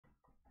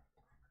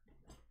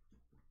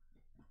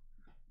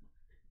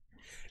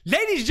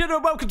Ladies and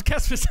gentlemen, welcome to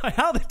Caspersight.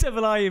 How the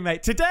devil are you,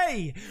 mate?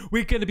 Today,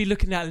 we're going to be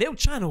looking at a little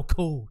channel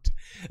called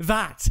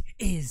That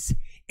Is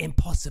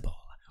Impossible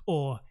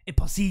or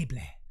Impossible.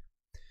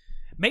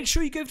 Make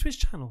sure you go to his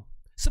channel,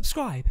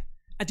 subscribe,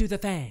 and do the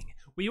thing.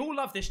 We all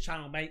love this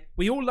channel, mate.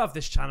 We all love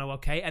this channel,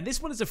 okay? And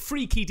this one is a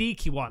freaky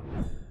deaky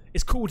one.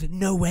 It's called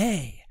No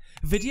Way.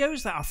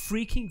 Videos that are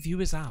freaking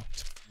viewers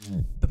out.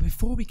 But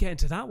before we get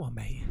into that one,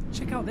 mate,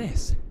 check out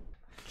this.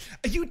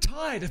 Are you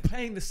tired of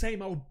playing the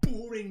same old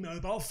boring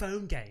mobile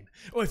phone game?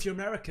 Or if you're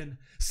American,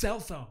 cell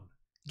phone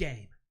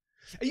game?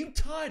 Are you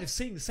tired of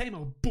seeing the same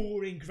old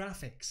boring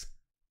graphics?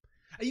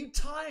 Are you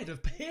tired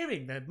of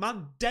hearing the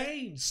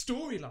mundane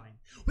storyline?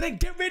 Well then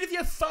get rid of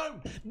your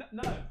phone!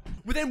 No.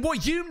 Well then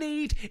what you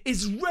need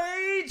is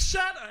Raid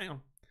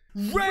Shadow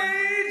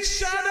Legends!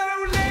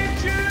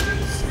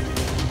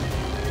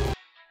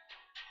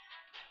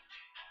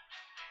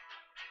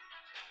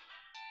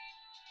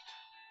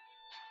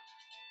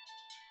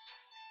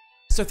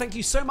 So thank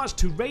you so much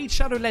to Raid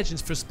Shadow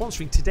Legends for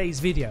sponsoring today's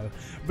video.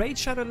 Raid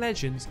Shadow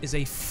Legends is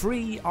a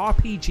free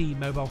RPG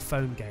mobile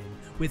phone game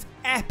with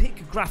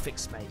epic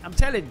graphics, mate. I'm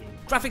telling you,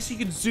 graphics you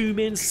can zoom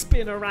in,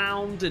 spin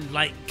around, and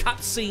like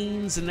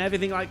cutscenes and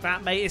everything like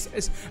that, mate.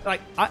 It's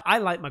like I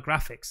like my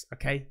graphics,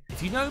 okay?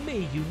 If you know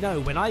me, you know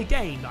when I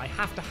game, I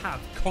have to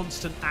have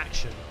constant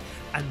action.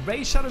 And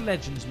Raid Shadow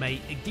Legends,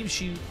 mate, it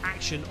gives you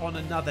action on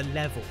another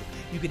level.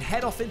 You can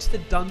head off into the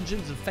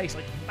dungeons and face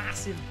like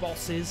massive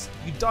bosses.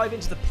 You dive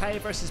into the player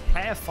versus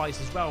player fights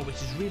as well, which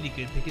is really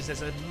good because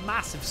there's a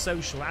massive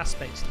social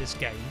aspect to this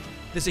game.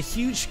 There's a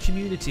huge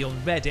community on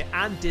Reddit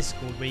and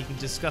Discord where you can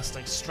discuss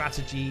like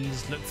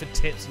strategies, look for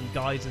tips and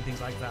guides and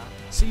things like that.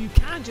 So you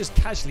can just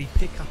casually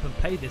pick up and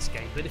play this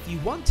game, but if you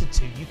wanted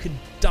to, you can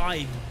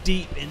dive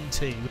deep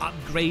into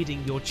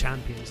upgrading your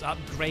champions,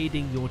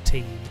 upgrading your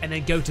team, and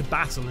then go to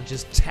battle and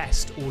just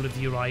test all of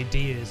your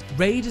ideas.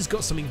 Raid has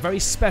got something very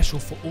special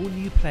for all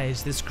new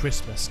players this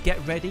Christmas.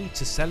 Get ready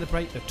to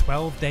celebrate the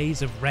 12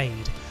 days of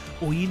Raid.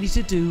 All you need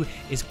to do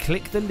is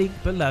click the link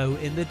below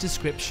in the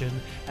description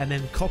and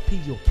then copy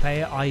your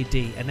player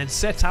ID and then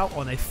set out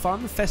on a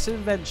fun festive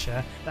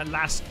adventure that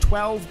lasts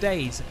 12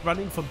 days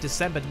running from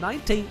December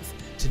 19th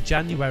to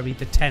January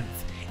the 10th.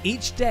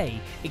 Each day,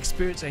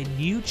 experience a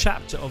new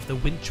chapter of the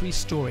wintry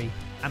story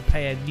and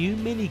play a new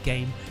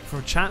mini-game for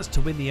a chance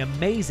to win the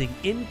amazing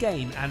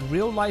in-game and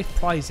real-life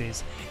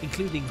prizes,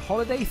 including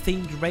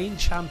holiday-themed Raid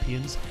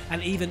champions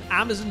and even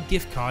Amazon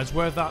gift cards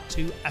worth up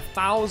to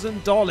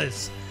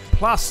 $1,000.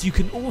 Plus, you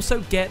can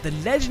also get the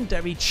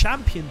legendary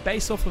champion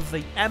based off of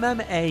the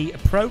MMA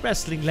pro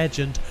wrestling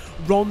legend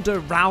Ronda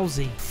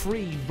Rousey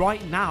free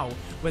right now,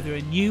 whether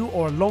a new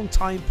or a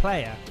long-time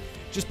player.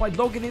 Just by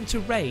logging into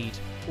Raid,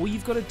 all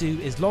you've got to do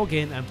is log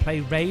in and play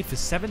Raid for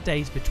 7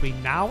 days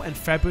between now and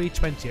February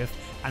 20th,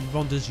 and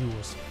Ronda's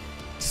yours.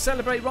 To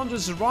celebrate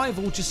Ronda's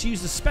arrival, just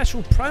use the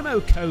special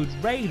promo code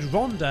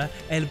RAIDRONDA,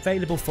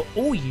 available for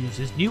all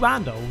users, new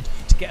and old,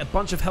 to get a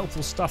bunch of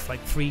helpful stuff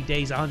like 3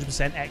 days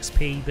 100%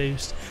 XP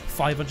boost,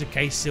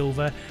 500k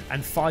silver,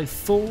 and 5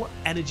 full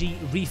energy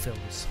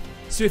refills.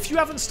 So if you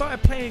haven't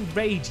started playing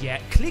Raid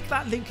yet, click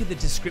that link in the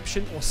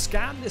description or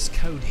scan this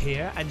code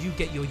here and you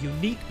get your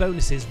unique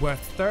bonuses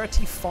worth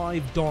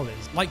 $35,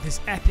 like this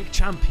epic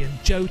champion,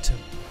 Jotun.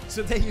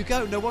 So there you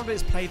go, no wonder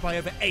it's played by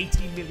over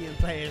 80 million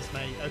players,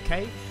 mate,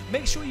 okay?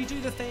 Make sure you do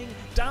the thing,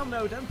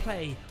 download and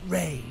play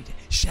Raid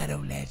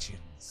Shadow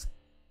Legends.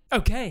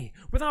 Okay,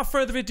 without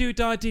further ado,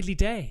 diddly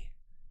day,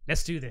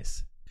 let's do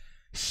this.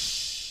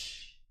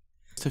 Shh.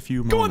 Just a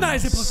few moments. Go on, that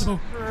is impossible.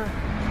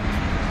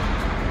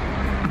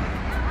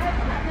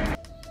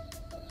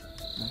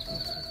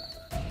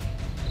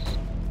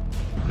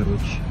 I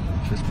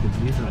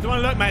don't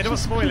want to look, mate, I don't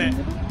want to spoil it.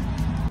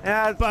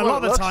 Yeah, but a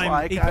lot of the time,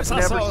 like. he puts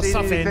I've that never sort of seen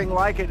stuff anything in,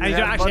 like it. and you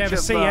don't actually ever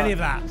see any of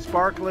that.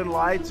 Sparkling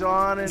lights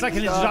on. And it's like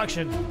an stuff.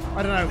 introduction.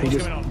 I don't know what's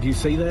going on. Do you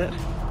see that?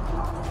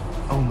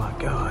 Oh my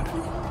god.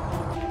 You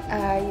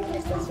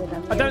missed this with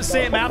them. I don't see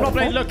it, man. I'm not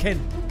really looking.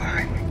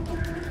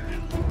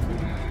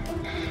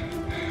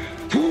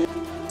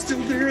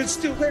 Still there, it's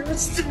still there,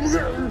 it's still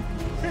there.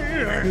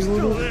 It's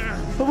still there.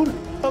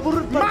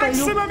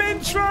 Maximum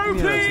intro,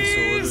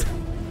 please.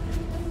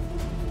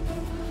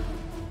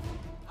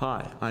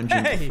 Hi, I'm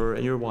Jennifer,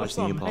 and you're What's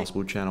watching the up,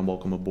 Impossible channel.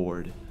 Welcome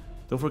aboard.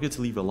 Don't forget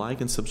to leave a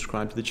like and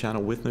subscribe to the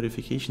channel with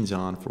notifications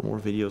on for more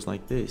videos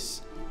like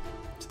this.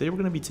 Today we're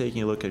going to be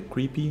taking a look at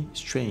creepy,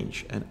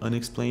 strange, and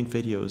unexplained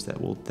videos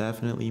that will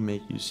definitely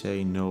make you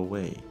say no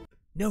way.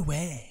 No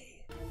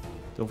way.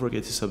 Don't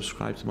forget to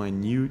subscribe to my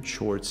new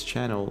shorts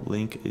channel,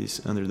 link is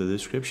under the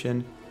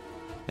description.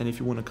 And if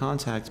you want to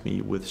contact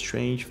me with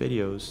strange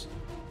videos,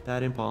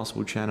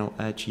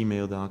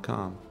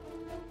 thatimpossiblechannel@gmail.com.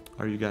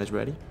 Are you guys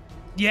ready?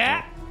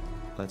 Yeah.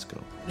 Let's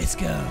go. Let's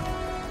go.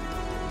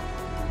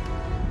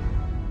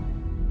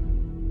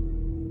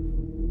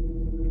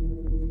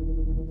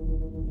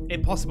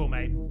 Impossible,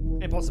 mate.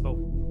 Impossible.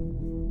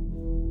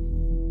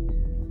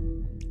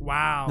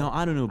 Wow. Now,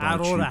 I don't know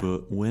about you, Aurora.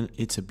 but when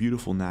it's a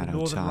beautiful night The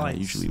Northern outside, I Lights.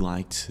 usually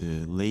like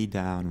to lay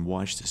down and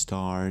watch the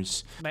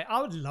stars, Mate,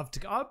 I would love to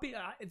go.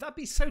 That'd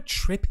be so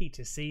trippy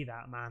to see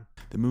that, man.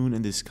 the moon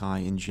and the sky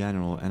in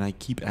general, and I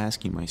keep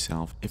asking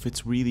myself if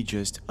it's really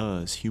just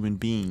us, human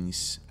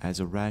beings,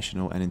 as a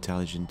rational and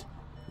intelligent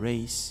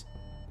race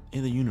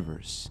in the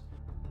universe.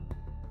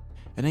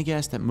 And I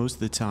guess that most of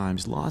the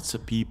times, lots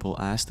of people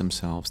ask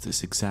themselves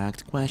this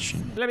exact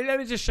question. Let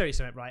me just show you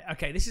something, right?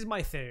 Okay, this is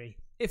my theory.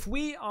 If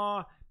we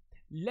are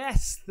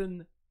less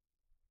than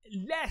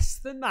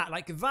that,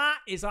 like that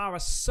is our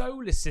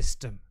solar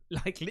system,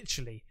 like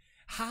literally,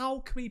 how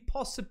can we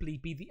possibly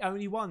be the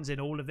only ones in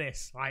all of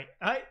this? Right?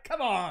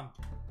 Come on.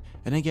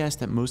 And I guess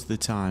that most of the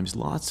times,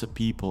 lots of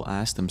people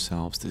ask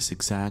themselves this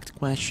exact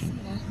question.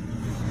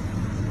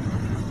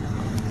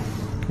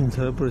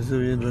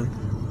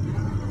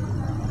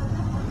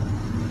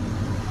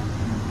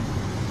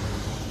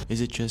 Is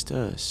it just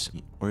us?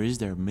 Or is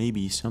there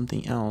maybe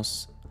something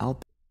else out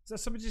there? Is that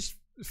somebody just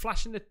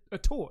flashing a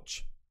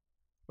torch?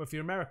 Or if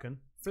you're American,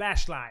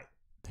 flashlight.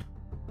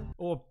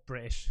 Or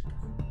British.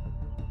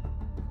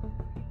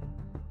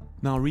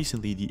 Now,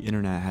 recently, the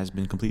internet has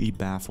been completely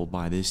baffled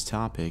by this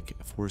topic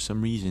for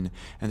some reason,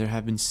 and there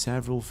have been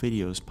several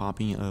videos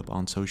popping up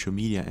on social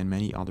media and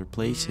many other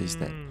places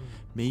that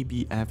may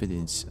be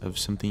evidence of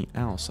something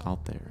else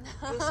out there.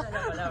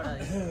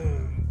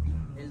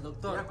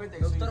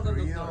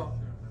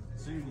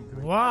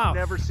 Wow.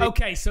 Never seen-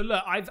 Okay, so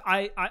look,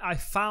 I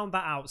found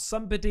that out.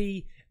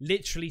 Somebody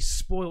literally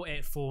spoiled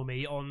it for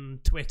me on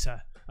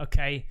Twitter.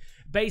 Okay,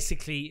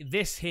 basically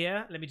this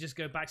here. Let me just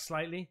go back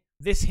slightly.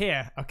 This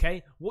here,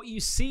 okay, what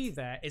you see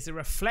there is a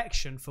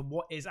reflection from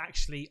what is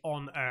actually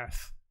on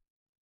Earth.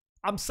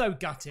 I'm so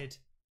gutted.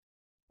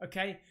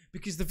 Okay,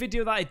 because the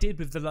video that I did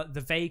with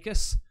the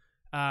Vegas,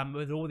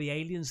 with all the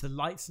aliens, the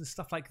lights and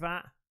stuff like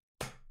that,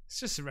 it's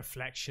just a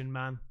reflection,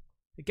 man.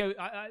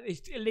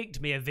 It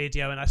linked me a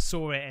video and I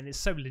saw it and it's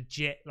so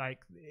legit, like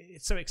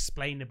it's so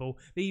explainable.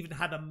 They even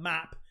had a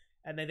map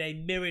and then they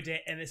mirrored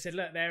it and they said,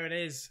 look, there it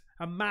is,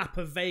 a map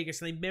of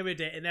Vegas, and they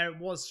mirrored it and there it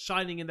was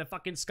shining in the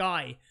fucking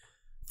sky.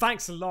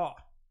 Thanks a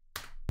lot.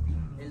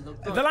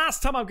 The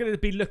last time I'm going to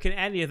be looking at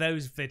any of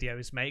those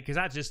videos, mate, because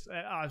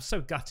I'm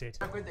so gutted.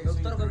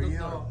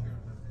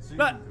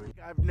 But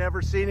I've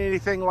never seen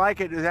anything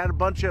like it. It had a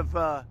bunch of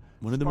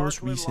One of the most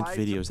sparkling recent lights.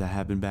 videos that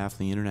have been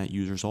baffling internet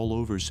users all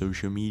over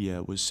social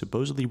media was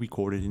supposedly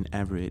recorded in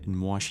Everett in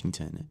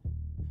Washington.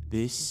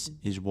 This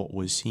is what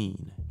was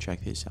seen.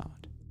 Check this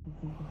out.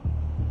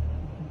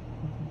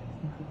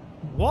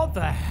 what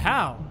the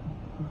hell?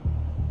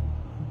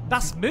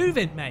 That's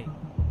moving, mate.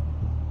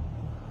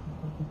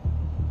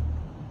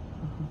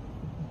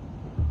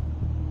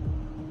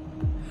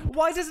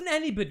 Why doesn't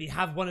anybody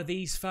have one of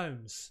these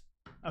phones?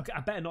 Okay,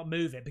 I better not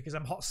move it because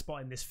I'm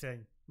hotspotting this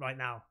thing right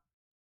now.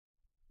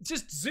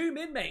 Just zoom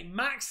in, mate.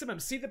 Maximum.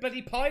 See the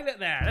bloody pilot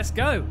there. Let's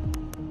go.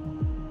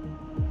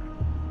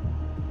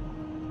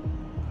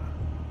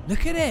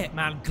 Look at it,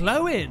 man.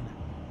 Glowing.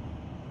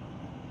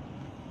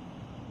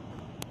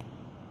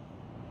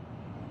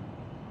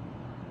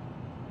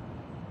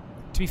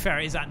 To be fair,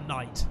 it is at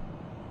night.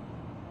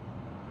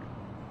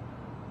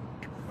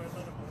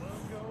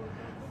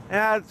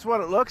 Yeah, that's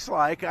what it looks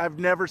like. I've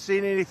never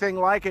seen anything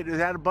like it. It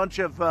had a bunch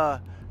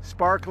of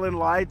sparkling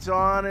lights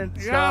on and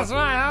stuff. Yeah, that's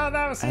right. I've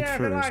never seen At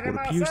anything first, like it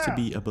what appears to myself.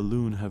 be a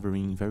balloon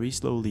hovering very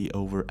slowly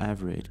over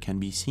Everett can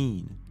be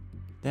seen.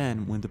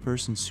 Then, when the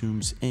person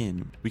zooms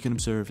in, we can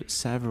observe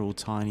several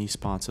tiny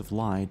spots of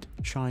light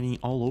shining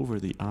all over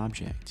the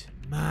object.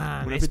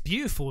 Man, Whatever- it's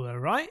beautiful though,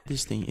 right?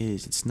 This thing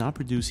is, it's not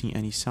producing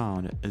any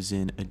sound as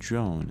in a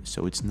drone,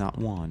 so it's not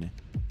one.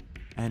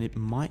 And it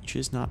might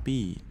just not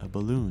be a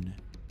balloon.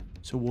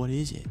 So what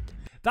is it?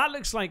 That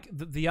looks like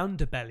the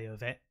underbelly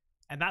of it,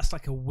 and that's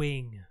like a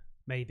wing,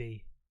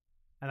 maybe.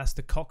 And that's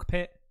the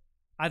cockpit.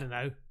 I don't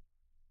know.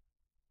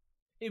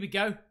 Here we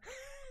go.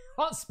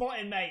 Hot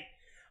spotting, mate.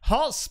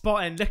 Hot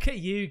spotting. Look at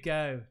you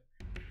go.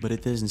 But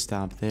it doesn't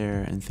stop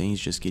there, and things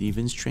just get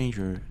even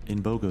stranger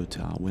in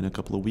Bogota when a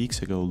couple of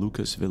weeks ago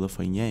Lucas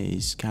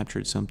Villafañez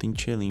captured something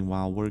chilling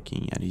while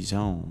working at his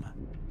home.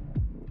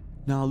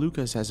 Now,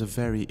 Lucas has a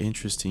very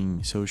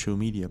interesting social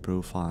media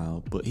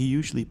profile, but he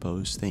usually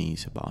posts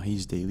things about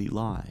his daily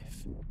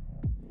life.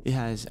 It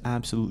has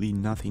absolutely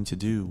nothing to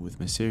do with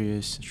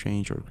mysterious,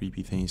 strange, or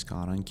creepy things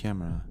caught on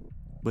camera.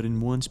 But in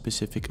one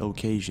specific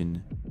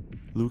occasion,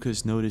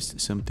 Lucas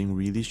noticed something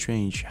really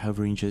strange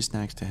hovering just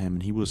next to him,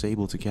 and he was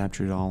able to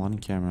capture it all on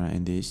camera,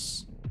 and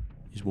this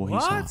is what he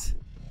saw. What?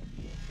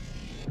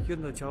 ¿Qué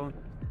onda, chabón?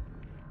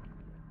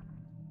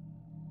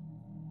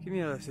 ¿Qué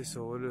mierda es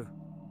eso, boludo?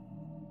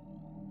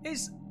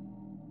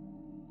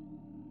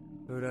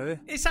 ¿Lo grabé?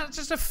 Is that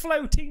just a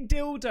floating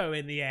dildo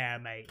in the air,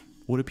 mate?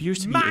 What appears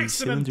to be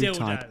Maximum a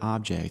cylinder-type dildo.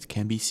 object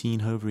can be seen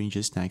hovering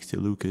just next to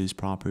Lucas'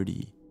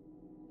 property.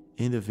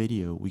 In the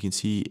video, we can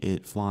see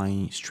it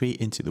flying straight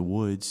into the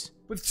woods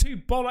With two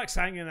bollocks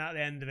hanging out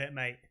the end of it,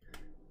 mate.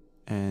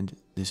 and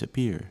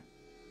disappear.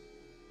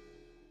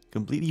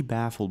 Completely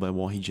baffled by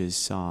what he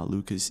just saw,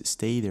 Lucas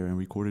stayed there and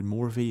recorded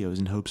more videos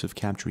in hopes of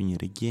capturing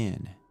it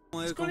again.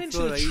 It's gone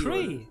into the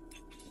tree.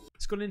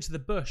 It's gone into the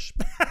bush.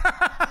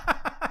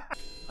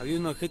 Había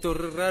un objeto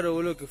re raro,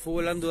 boludo, que fue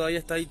volando de ahí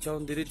hasta ahí,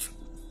 chabón, derecho.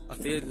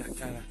 Hasta ahí en las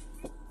caras.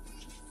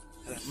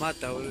 A las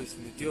matas, boludo, y se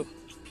metió.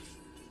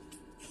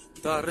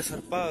 Estaba re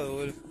zarpado,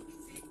 boludo.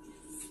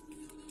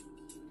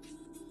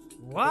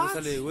 What?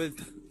 Sale de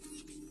vuelta.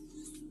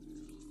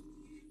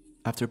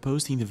 After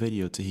posting the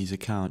video to his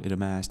account, it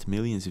amassed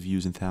millions of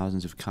views and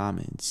thousands of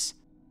comments.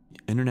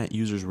 Internet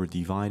users were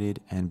divided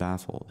and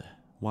baffled.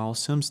 While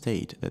some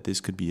state that this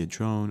could be a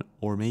drone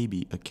or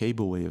maybe a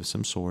cableway of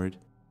some sort,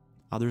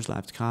 others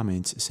left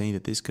comments saying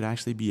that this could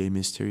actually be a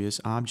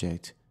mysterious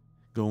object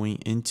going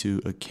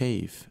into a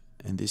cave,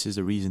 and this is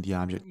the reason the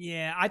object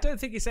I don't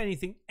think it's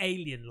anything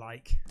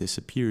alien-like.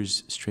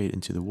 disappears straight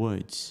into the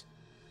woods.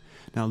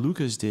 Now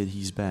Lucas did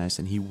his best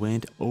and he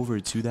went over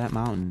to that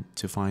mountain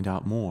to find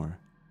out more.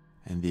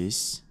 And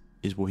this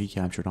is what he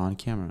captured on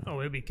camera. Oh,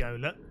 here we go,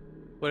 look.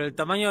 Por el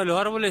tamaño de los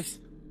árboles,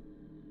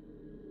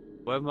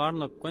 podemos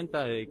darnos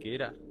cuenta de que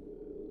era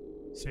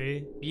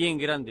Sí. bien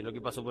grande lo que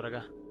pasó por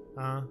acá.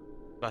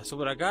 Pasó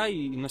por acá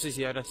y no sé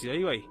si habrá sido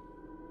ahí o ahí.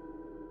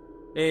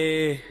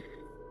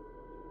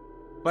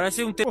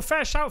 Parece un Well,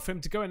 fair shout for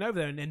him to going over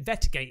there and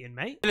investigating,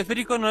 mate.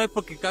 teleférico, no es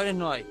porque cables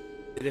no hay.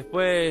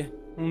 Después,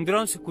 un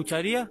dron se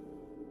escucharía.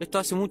 Esto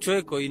hace mucho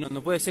eco y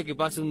no puede ser que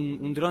pase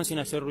un dron sin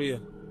hacer ruido.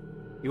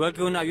 Igual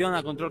que un avión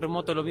a control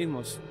remoto, lo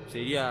mismo.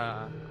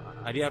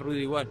 Haría ruido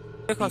igual.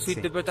 Dejo a su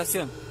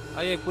interpretación.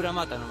 Ahí hay pura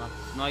mata nomás.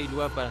 No hay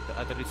lugar para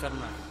aterrizar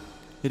nada.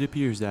 It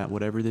appears that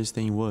whatever this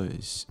thing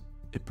was,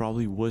 it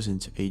probably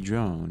wasn't a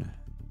drone,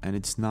 and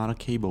it's not a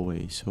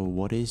cableway, so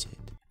what is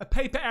it? A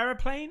paper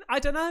aeroplane? I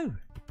don't know.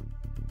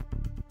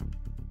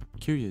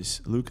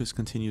 Curious, Lucas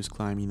continues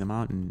climbing the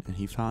mountain and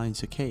he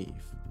finds a cave.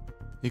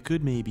 It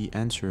could maybe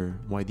answer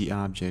why the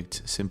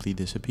object simply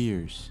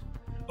disappears.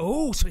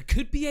 Oh, so it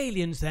could be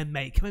aliens then,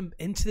 mate, coming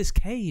into this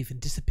cave and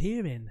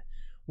disappearing.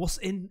 What's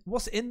in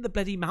the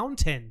bloody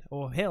mountain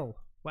or hill,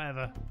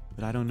 whatever?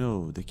 But I don't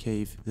know, the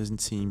cave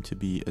doesn't seem to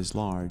be as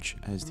large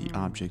as the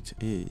object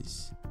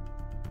is.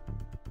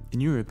 In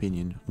your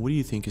opinion, what do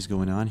you think is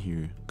going on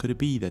here? Could it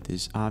be that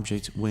this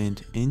object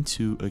went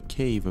into a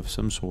cave of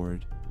some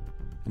sort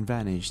and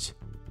vanished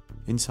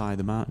inside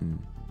the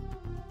mountain?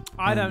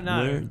 I don't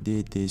know. Where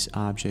did this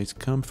object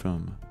come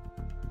from?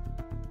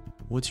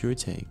 What's your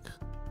take?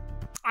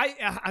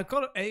 I've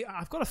got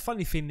a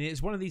funny feeling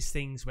it's one of these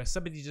things where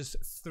somebody just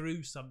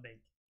threw something,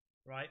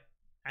 right?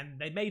 And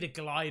they made a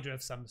glider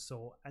of some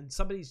sort, and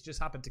somebody's just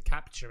happened to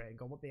capture it and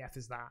go, "What the F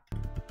is that?"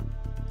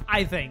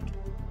 I think.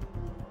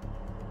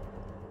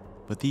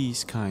 But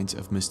these kinds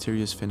of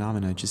mysterious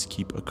phenomena just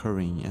keep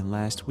occurring, and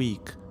last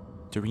week,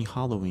 during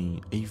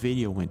Halloween, a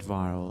video went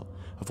viral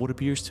of what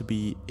appears to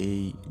be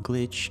a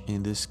glitch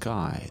in the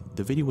sky.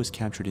 The video was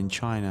captured in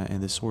China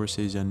and the source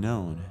is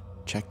unknown.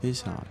 Check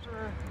this out.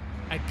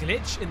 A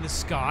glitch in the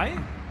sky?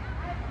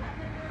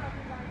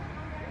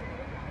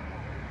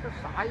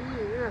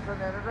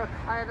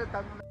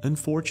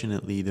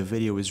 Unfortunately, the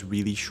video is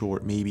really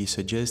short, maybe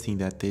suggesting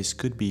that this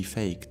could be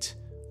faked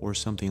or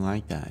something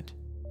like that.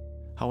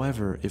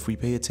 However, if we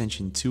pay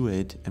attention to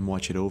it and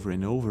watch it over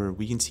and over,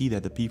 we can see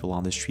that the people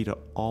on the street are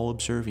all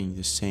observing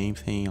the same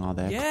thing on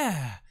that.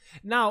 Yeah.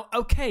 Now,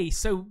 okay,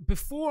 so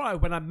before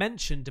when I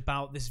mentioned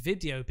about this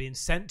video being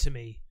sent to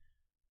me,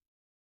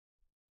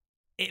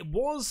 it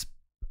was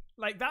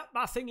like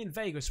that thing in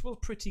Vegas was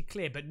pretty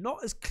clear, but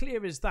not as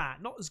clear as that,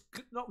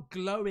 not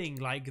glowing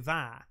like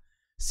that.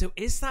 So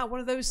is that one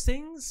of those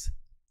things?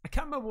 I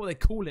can't remember what they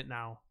call it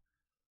now,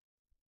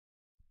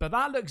 but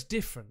that looks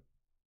different.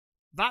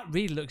 That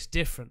really looks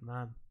different,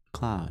 man.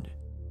 Cloud.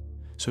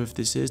 So if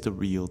this is the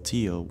real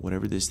deal,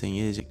 whatever this thing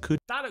is, it could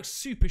That looks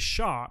super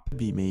sharp.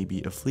 be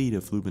maybe a fleet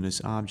of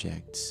luminous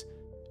objects.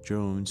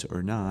 Drones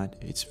or not,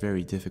 it's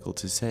very difficult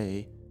to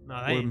say.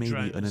 No, they Or ain't maybe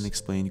drones. an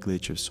unexplained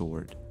glitch of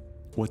sort.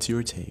 What's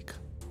your take?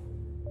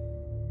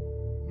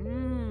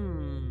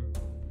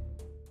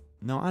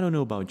 Now, I don't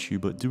know about you,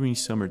 but during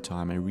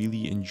summertime, I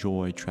really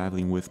enjoy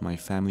traveling with my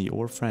family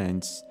or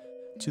friends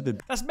to the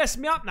That's messed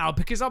me up now,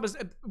 because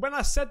when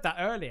I said that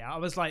earlier, I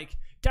was like,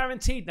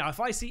 guaranteed now, if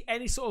I see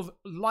any sort of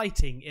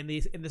lighting in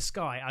the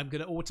sky, I'm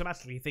going to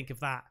automatically think of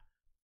that.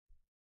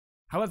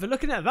 However,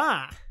 looking at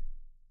that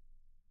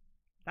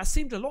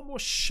seemed a lot more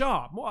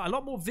sharp, a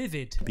lot more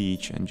vivid.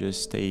 beach and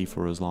just stay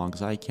for as long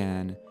as I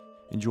can.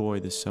 Enjoy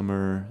the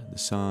summer, the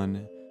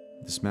sun,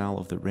 the smell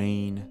of the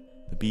rain,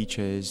 the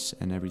beaches,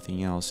 and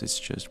everything else. It's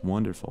just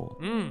wonderful.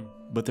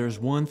 But there's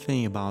one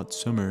thing about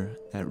summer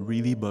that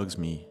really bugs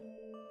me.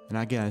 And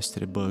I guess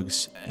that it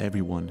bugs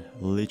everyone,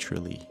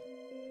 literally.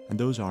 And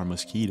those are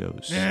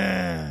mosquitoes.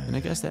 And I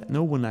guess that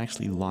no one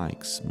actually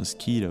likes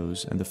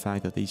mosquitoes and the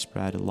fact that they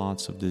spread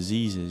lots of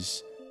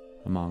diseases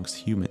amongst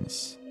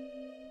humans.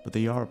 But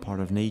they are a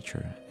part of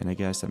nature, and I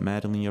guess that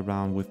meddling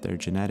around with their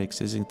genetics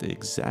isn't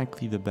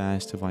exactly the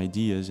best of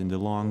ideas in the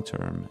long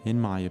term,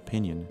 in my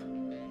opinion.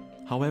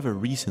 However,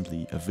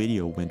 recently a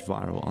video went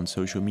viral on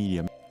social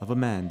media of a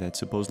man that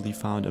supposedly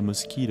found a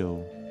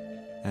mosquito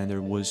and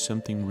there was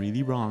something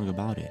really wrong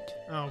about it.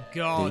 Oh,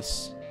 God.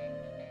 This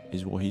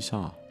is what he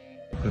saw.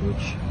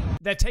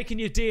 They're taking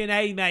your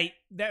DNA, mate.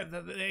 They're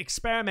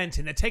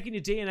experimenting. They're taking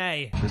your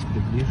DNA. Сейчас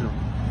приближу.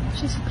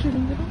 Сейчас открыли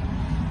миру.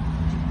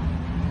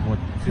 Вот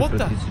What цифра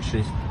the?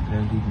 36.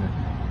 Прям видно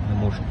на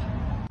мушке.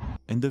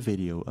 In the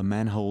video, a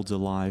man holds a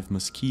live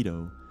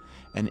mosquito,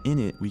 and in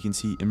it we can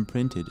see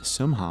imprinted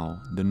somehow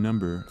the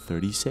number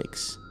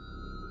 36.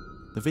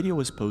 The video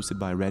was posted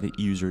by Reddit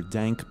user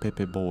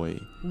DankPepeBoy,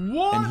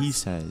 What? and he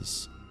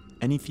says,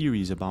 "Any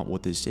theories about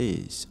what this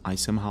is? I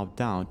somehow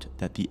doubt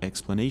that the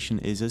explanation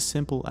is as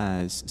simple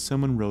as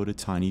someone wrote a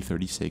tiny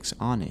 36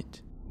 on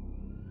it."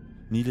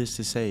 Needless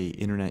to say,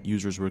 internet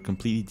users were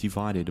completely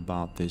divided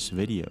about this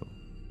video.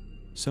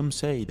 Some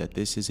say that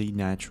this is a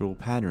natural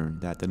pattern,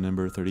 that the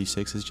number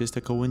 36 is just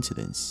a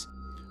coincidence,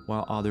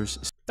 while others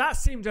That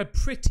seemed a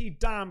pretty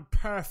damn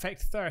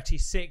perfect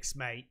 36,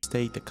 mate.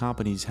 state that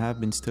companies have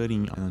been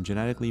studying on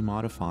genetically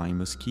modifying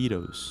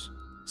mosquitoes.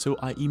 So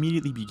I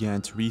immediately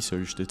began to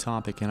research the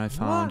topic, and I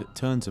found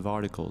tons of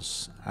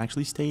articles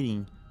actually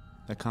stating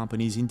that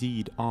companies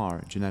indeed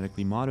are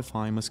genetically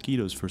modifying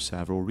mosquitoes for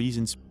several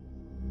reasons.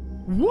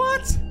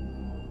 What?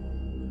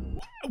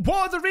 What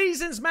are the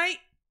reasons, mate?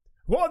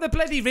 What are the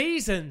bloody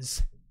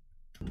reasons?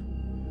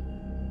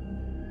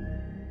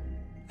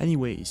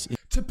 Anyways,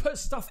 To put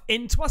stuff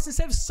into us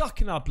instead of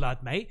sucking our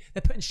blood, mate.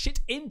 They're putting shit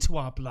into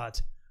our blood.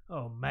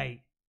 Oh,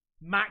 mate.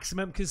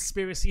 Maximum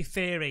conspiracy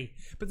theory.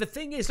 But the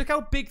thing is, look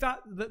how big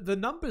the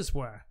numbers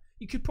were.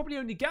 You could probably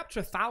only get up to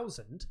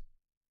 1,000.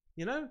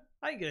 You know?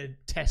 I ain't gonna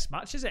test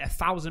much, is it?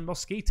 1,000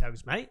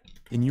 mosquitoes, mate.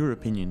 in your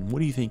opinion, what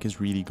do you think is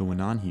really going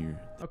on here?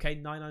 Okay,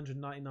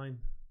 999.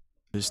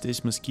 Does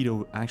this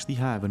mosquito actually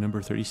have a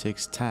number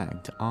 36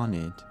 tagged on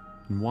it?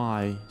 And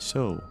why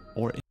so?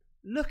 Or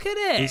Look at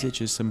it. is it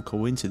just some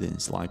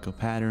coincidence, like a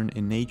pattern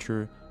in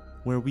nature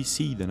where we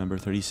see the number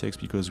 36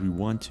 because we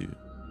want to?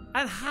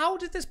 And how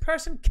did this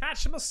person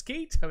catch a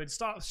mosquito and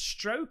start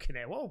stroking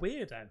it? What a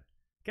weirdo.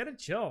 Get a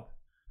job.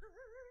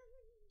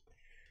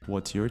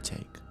 What's your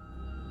take?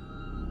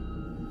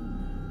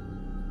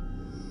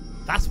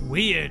 That's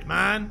weird,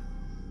 man.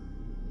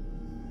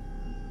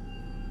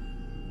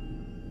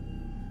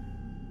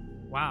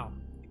 Wow.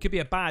 It could be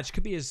a badge. It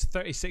could be his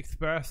 36th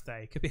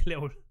birthday. It could be a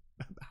little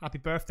happy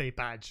birthday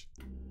badge.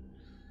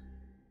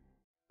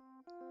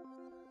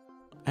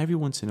 Every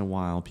once in a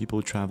while,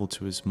 people travel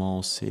to a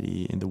small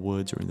city in the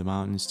woods or in the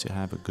mountains to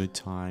have a good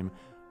time,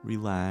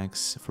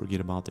 relax,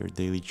 forget about their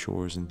daily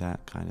chores and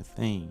that kind of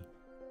thing.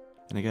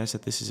 And I guess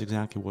that this is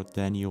exactly what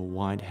Daniel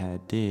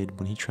Whitehead did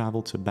when he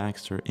traveled to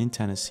Baxter in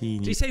Tennessee.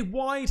 Did you say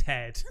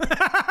Whitehead?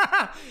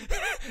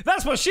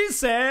 That's what she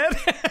said.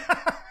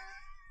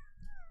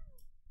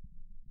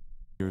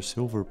 Near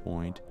Silver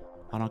Point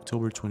on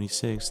October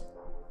 26,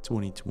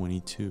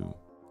 2022.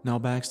 Now,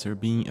 Baxter,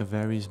 being a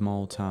very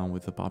small town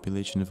with a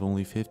population of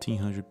only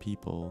 1,500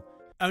 people,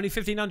 Only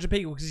 1,500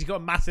 people because he's got a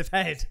massive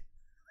head.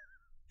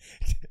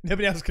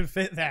 Nobody else can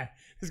fit there.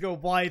 He's got a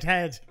wide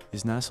head.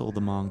 is nestled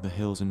among the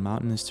hills and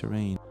mountainous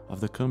terrain of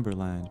the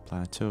Cumberland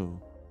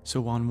Plateau.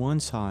 So on one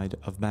side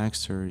of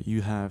Baxter,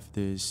 you have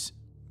this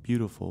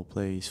beautiful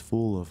place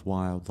full of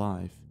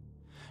wildlife,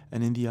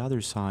 and in the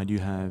other side you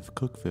have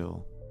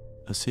Cookeville,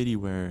 a city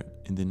where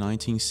in the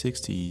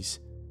 1960s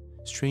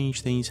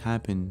strange things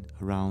happened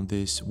around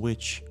this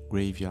witch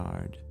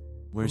graveyard,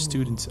 where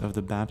students of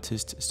the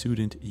Baptist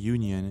Student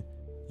Union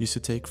used to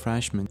take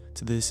freshmen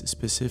to this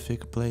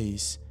specific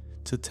place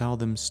to tell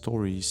them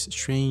stories,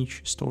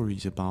 strange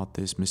stories about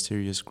this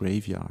mysterious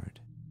graveyard.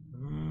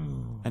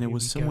 And it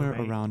was somewhere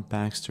around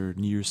Baxter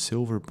near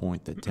Silver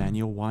Point that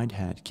Daniel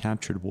Whitehead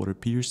captured what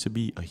appears to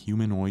be a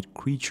humanoid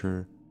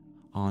creature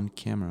on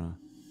camera.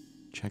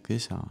 Check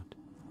this out.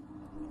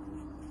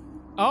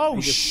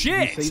 Oh,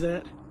 shit! Do you see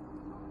that?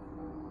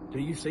 Do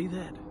you see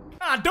that?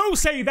 I do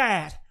see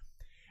that!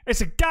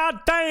 It's a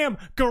goddamn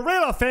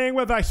gorilla thing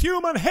with a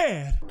human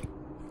head!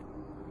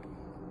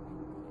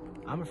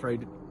 I'm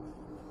afraid.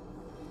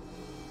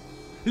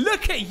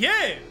 Look at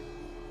you!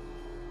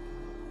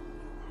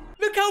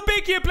 Look how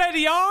big your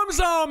bloody arms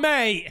are,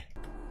 mate!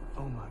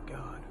 Oh my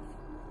God.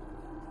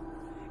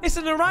 It's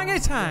an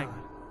orangutan! God.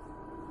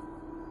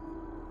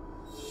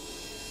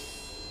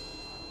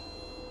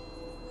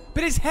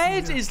 But his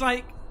head is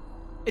like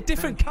a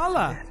different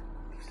colour.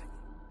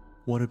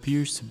 What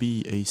appears to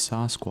be a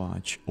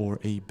Sasquatch or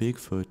a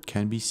Bigfoot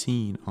can be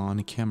seen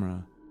on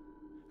camera,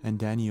 and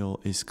Daniel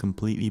is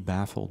completely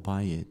baffled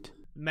by it.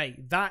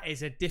 Mate, that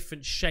is a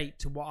different shape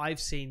to what I've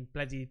seen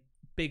bloody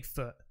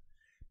Bigfoot.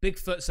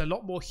 Bigfoot's a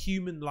lot more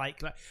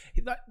human-like. Like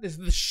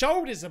the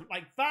shoulders are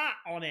like that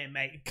on him,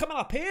 mate. Come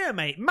up here,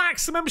 mate.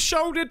 Maximum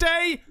shoulder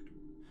day.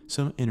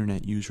 Some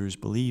internet users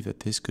believe that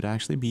this could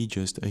actually be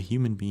just a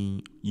human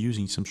being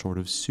using some sort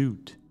of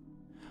suit.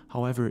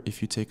 However,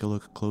 if you take a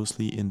look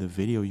closely in the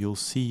video, you'll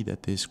see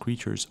that this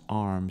creature's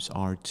arms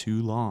are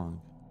too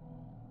long.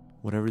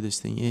 Whatever this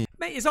thing is,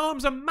 Mate, his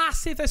arms are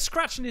massive. They're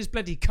scratching his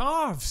bloody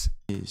calves.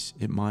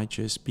 it might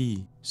just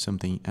be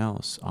something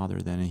else other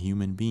than a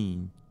human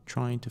being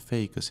trying to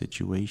fake a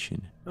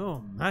situation.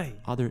 Oh, mate.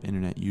 Other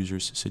internet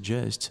users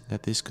suggest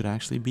that this could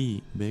actually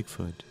be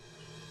Bigfoot,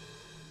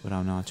 but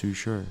I'm not too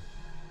sure.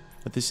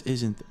 But this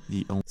isn't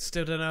the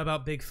Still don't know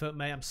about Bigfoot,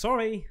 mate. I'm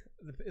sorry.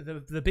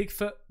 The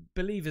Bigfoot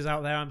believers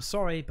out there, I'm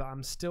sorry, but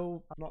I'm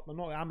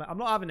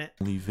not having it.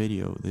 only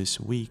video this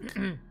week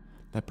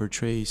that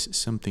portrays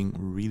something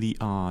really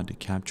odd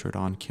captured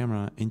on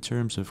camera in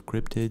terms of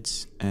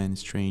cryptids and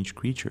strange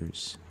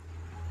creatures.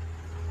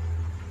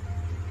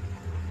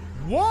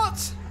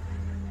 What?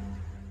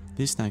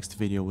 This next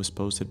video was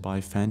posted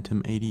by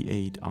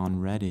Phantom88 on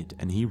Reddit,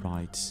 and he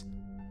writes,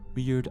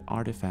 "Weird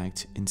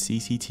artifact in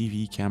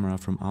CCTV camera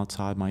from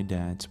outside my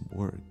dad's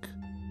work."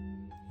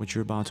 What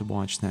you're about to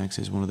watch next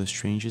is one of the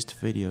strangest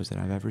videos that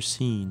I've ever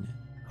seen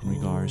in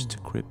regards to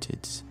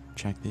cryptids.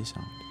 Check this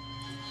out.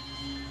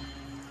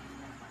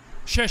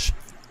 Shush.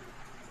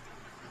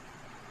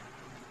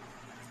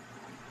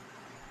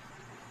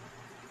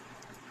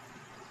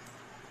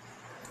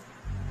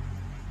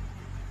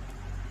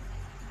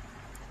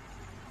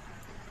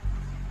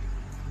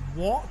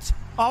 What?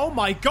 Oh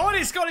my god,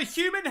 it's got a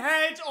human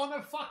head on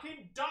a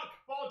fucking duck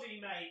body,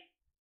 mate.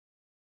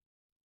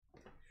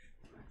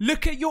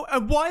 Look at your...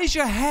 why is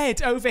your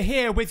head over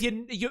here with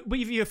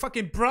your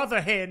fucking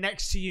brother here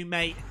next to you,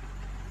 mate?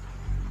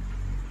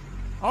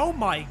 Oh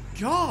my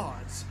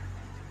god.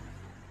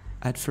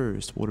 At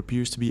first, what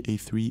appears to be a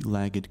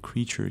three-legged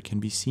creature can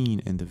be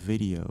seen in the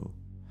video.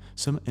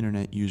 Some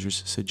internet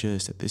users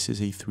suggest that this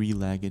is a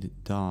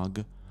three-legged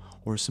dog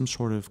or some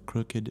sort of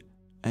crooked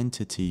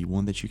entity,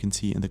 one that you can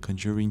see in the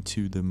Conjuring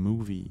 2 the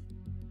movie.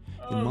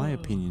 In my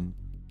opinion,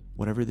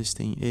 whatever this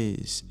thing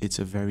is, it's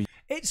a very...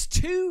 It's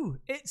two.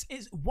 It's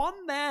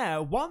one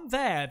there, one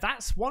there.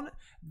 That's one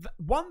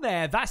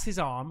there. That's his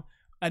arm.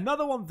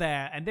 Another one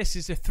there, and this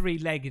is a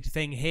three-legged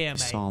thing here, mate.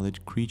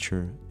 solid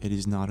creature. It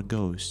is not a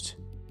ghost.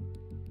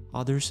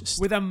 Others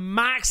with a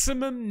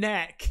maximum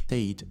neck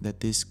state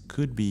that this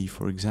could be,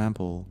 for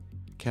example,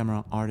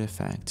 camera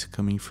artifact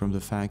coming from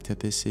the fact that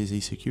this is a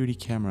security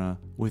camera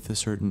with a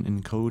certain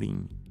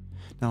encoding.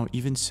 Now,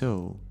 even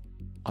so,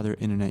 other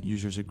internet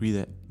users agree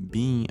that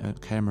being a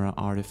camera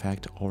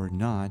artifact or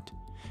not,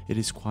 it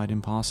is quite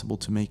impossible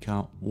to make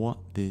out what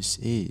this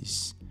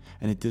is,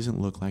 and it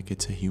doesn't look like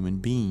it's a human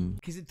being.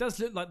 Because it does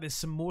look like there's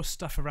some more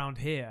stuff around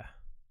here.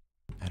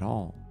 At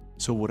all.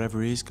 So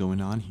whatever is going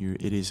on here,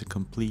 it is a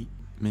complete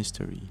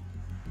mystery.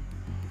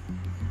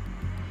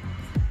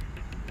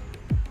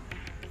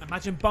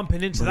 Imagine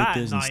bumping into but that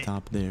it doesn't at night.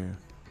 stop there.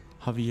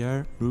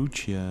 Javier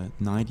Ruccia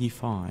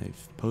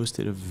 95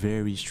 posted a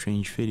very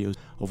strange video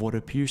of what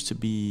appears to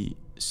be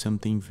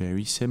something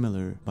very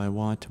similar by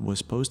what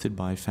was posted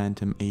by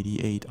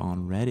Phantom88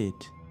 on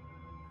Reddit.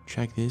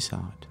 Check this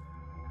out.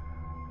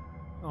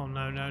 Oh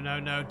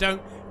no.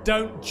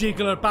 Don't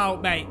jiggle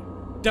about, mate.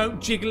 Don't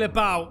jiggle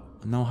about.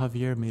 Now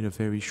Javier made a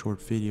very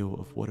short video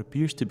of what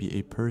appears to be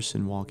a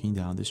person walking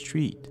down the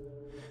street.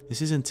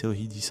 This is until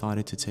he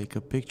decided to take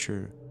a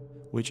picture,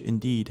 which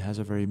indeed has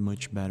a very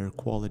much better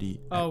quality,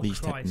 at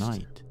least at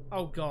night.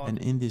 Oh god. And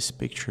in this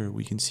picture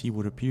we can see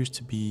what appears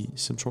to be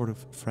some sort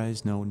of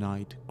Fresno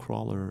night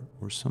crawler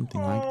or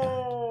something like that.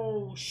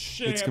 Oh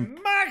shit. It's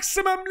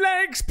maximum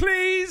legs,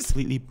 please.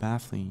 Completely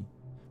baffling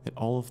that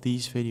all of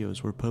these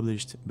videos were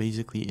published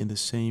basically in the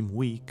same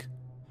week,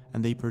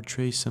 and they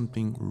portray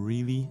something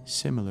really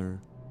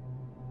similar.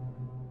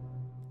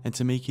 And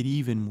to make it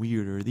even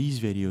weirder, these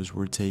videos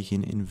were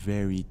taken in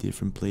very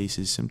different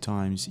places,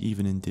 sometimes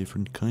even in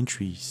different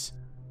countries.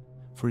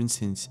 For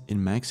instance,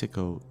 in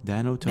Mexico,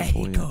 Dano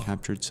Tafoya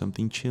captured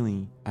something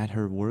chilling at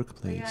her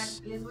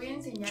workplace.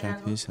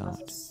 Check this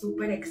out.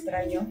 Súper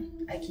extraño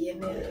aquí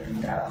en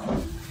el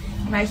trabajo.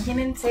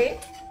 Imagínense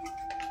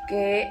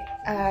que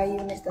hay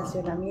un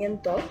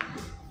estacionamiento.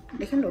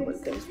 Déjenlo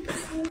voltear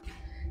esto.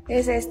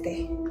 Es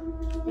este.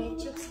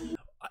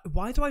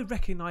 Why do I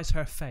recognize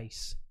her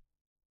face?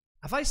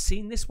 Have I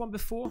seen this one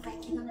before?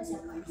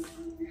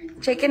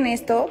 Chequen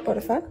esto,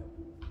 porfa.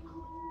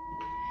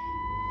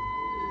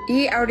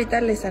 Y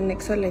ahorita les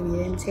anexo la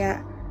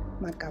evidencia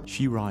macabra.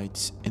 She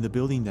writes, in the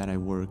building that I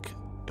work,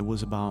 it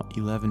was about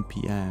 11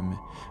 p.m.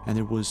 and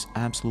there was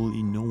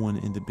absolutely no one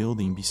in the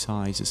building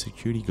besides the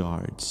security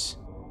guards.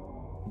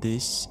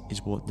 This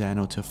is what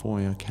Dano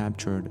Tafoya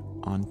captured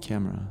on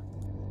camera.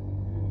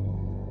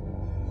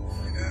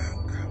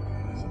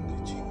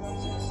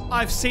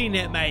 I've seen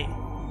it, mate.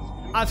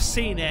 I've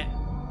seen it.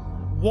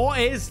 What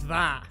is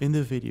that? In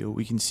the video,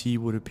 we can see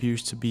what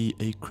appears to be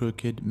a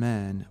crooked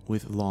man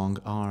with long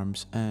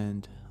arms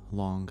and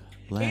long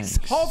legs.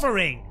 It's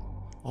hovering.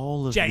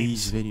 All of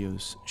James. these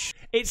videos.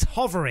 It's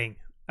hovering.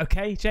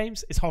 Okay,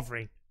 James? It's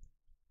hovering.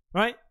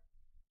 Right?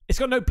 It's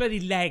got no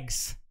bloody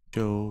legs.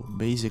 Show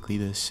basically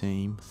the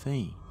same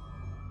thing.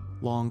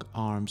 Long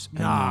arms and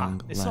Nah,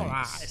 long legs. it's not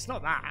that. It's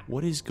not that.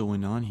 What is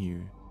going on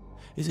here?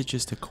 Is it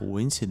just a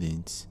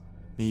coincidence?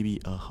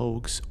 Maybe a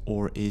hoax,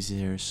 or is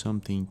there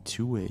something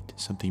to it?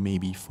 Something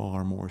maybe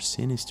far more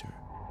sinister?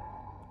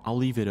 I'll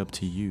leave it up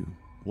to you.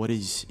 What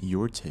is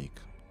your take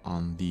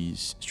on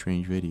these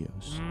strange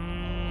videos?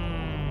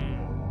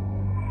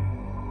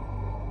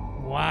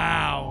 Wow.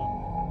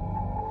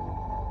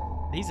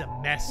 These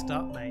are messed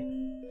up, mate.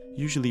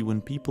 Usually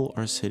when people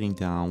are sitting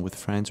down with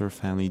friends or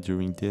family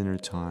during dinner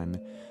time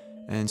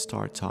and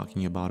start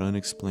talking about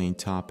unexplained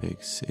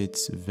topics,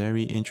 it's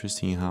very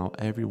interesting how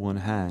everyone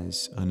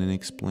has an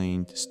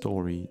unexplained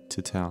story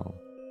to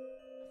tell.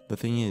 The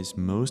thing is,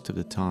 most of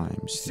the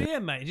times... See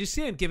him, mate? Did you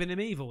see him giving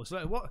him evils?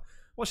 Look,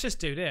 what's this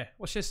dude here?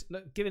 What's this?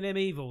 Look, giving him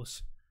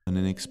evils. An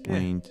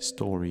unexplained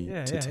story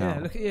to tell. Yeah,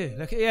 look at you.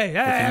 Look at you.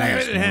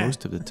 The thing is,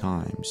 most of the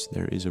times,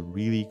 there is a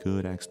really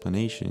good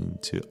explanation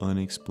to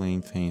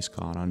unexplained things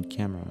caught on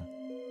camera.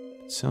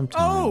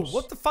 Sometimes... Oh,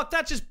 what the fuck?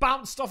 That just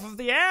bounced off of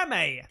the air,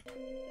 mate.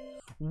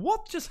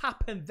 What just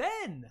happened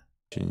then?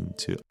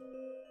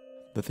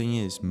 The thing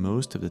is,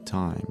 most of the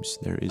times,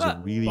 there is a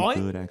really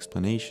good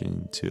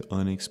explanation to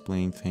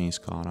unexplained things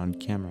caught on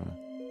camera.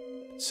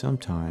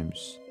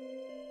 Sometimes,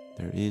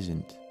 there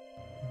isn't.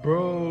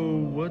 Bro,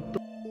 what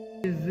the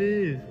is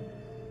this?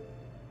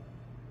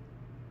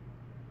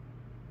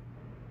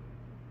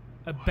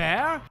 A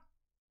bear?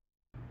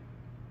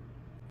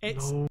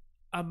 It's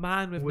a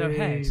man with no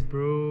head.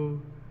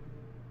 Bro.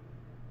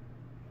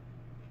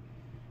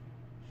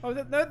 Oh,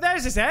 no,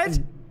 there's his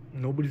head.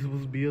 Nobody's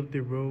supposed to be up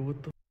there, bro.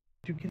 What the f?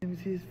 You can't even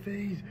see his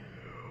face.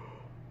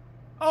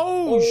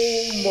 Oh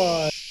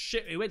my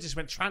shit! He just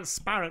went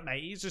transparent,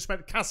 mate. He just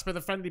went Casper the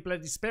Friendly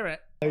Bloody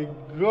Spirit. My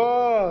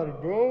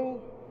God,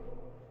 bro.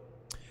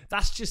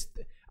 That's just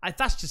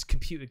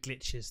computer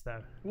glitches,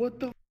 though. What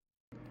the?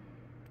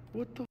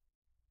 What the?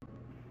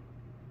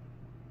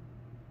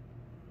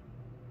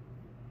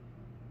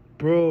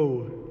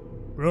 Bro,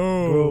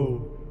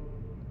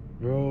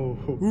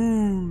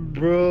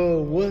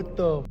 what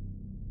the?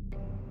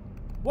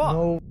 What?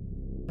 No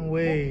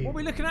way. What are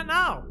we looking at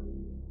now?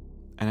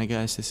 And I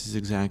guess this is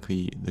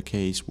exactly the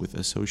case with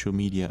a social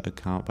media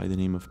account by the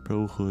name of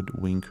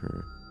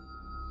ProHoodWinker.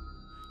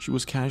 She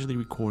was casually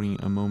recording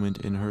a moment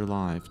in her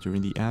life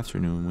during the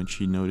afternoon when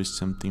she noticed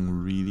something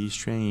really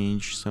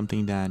strange,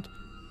 something that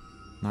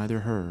neither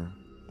her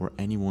or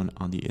anyone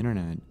on the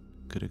internet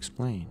could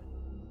explain.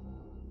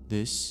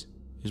 This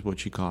is what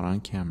she caught on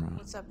camera.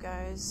 What's up,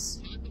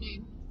 guys?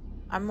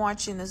 I'm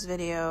watching this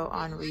video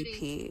on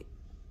repeat.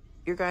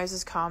 Your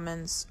guys'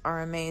 comments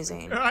are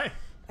amazing. All right.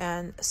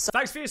 And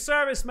thanks for your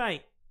service,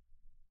 mate.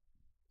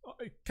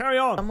 Carry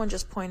on. Someone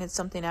just pointed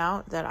something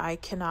out that I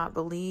cannot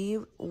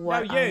believe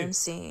what I am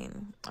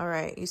seeing. All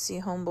right, you see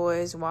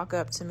homeboys walk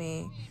up to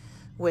me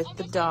with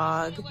the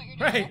dog,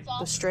 right?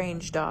 The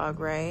strange dog,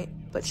 right?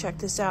 But check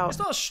this out. It's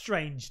not a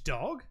strange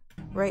dog.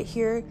 Right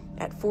here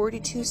at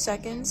 42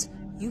 seconds,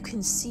 you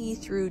can see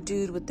through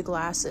dude with the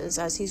glasses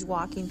as he's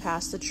walking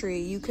past the tree.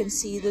 You can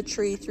see the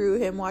tree through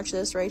him. Watch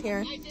this right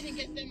here.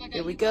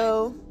 Here we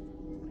go.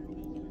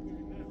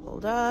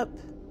 Hold up.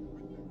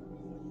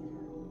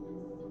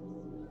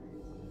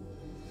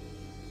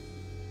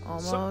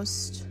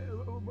 Almost.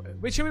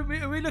 Which are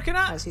we looking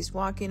at? As he's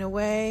walking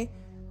away.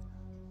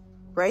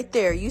 Right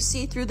there. You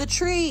see through the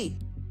tree.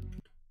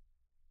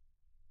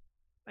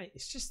 Mate,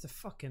 it's just the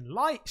fucking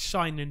light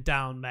shining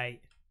down,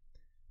 mate.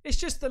 It's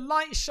just the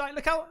light shine.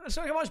 Look how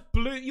much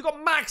bloom. You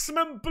got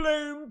maximum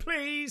bloom,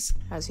 please.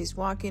 As he's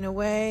walking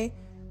away.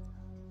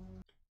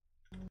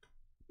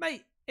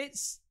 Mate,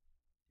 it's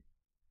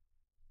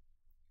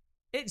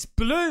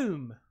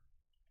bloom.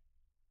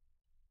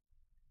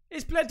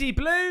 It's bloody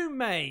bloom,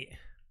 mate.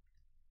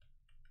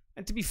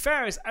 And to be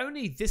fair, it's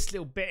only this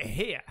little bit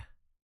here.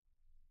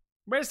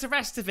 Where's the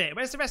rest of it?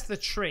 Where's the rest of the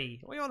tree?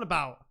 What are you on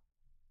about?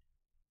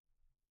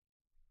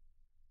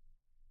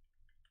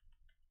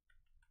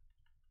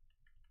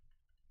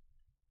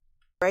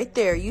 Right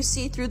there, you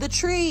see through the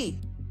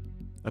tree.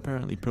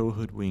 Apparently,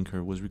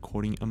 ProHoodWinker was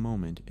recording a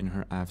moment in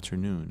her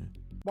afternoon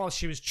while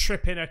she was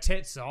tripping her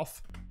tits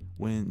off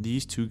when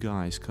these two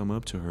guys come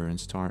up to her and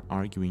start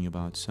arguing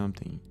about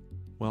something.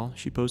 Well,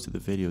 she posted the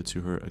video to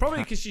her account.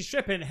 Probably because she's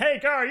tripping. Hey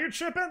girl, are you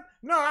tripping?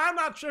 No, I'm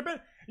not tripping.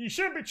 You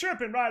shouldn't be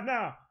tripping right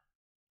now.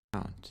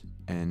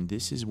 And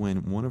this is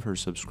when one of her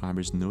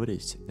subscribers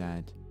noticed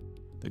that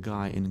the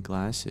guy in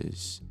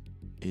glasses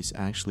is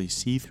actually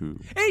see-through.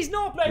 He's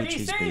not bloody which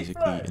is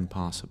basically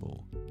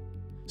impossible.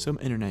 Some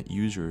internet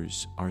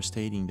users are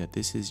stating that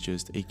this is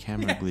just a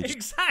camera glitch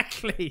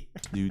exactly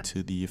due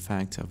to the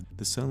effect of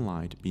the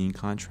sunlight being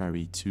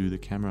contrary to the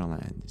camera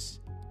lens.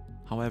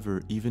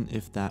 However, even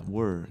if that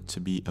were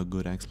to be a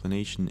good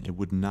explanation, it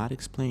would not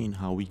explain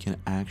how we can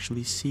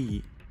actually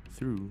see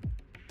through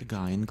the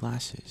guy in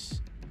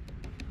glasses.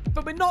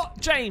 But we're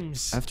not,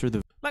 James. After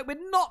the Like,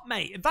 we're not,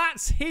 mate.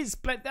 That's his...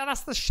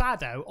 That's the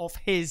shadow of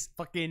his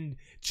fucking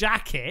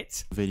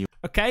jacket. Video.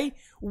 Okay?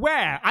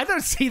 Where? I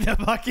don't see the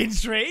fucking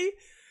tree.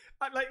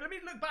 Like, let me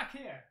look back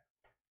here.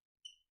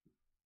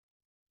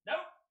 Nope,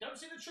 don't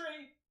see the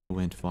tree.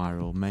 Went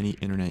viral. Many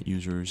internet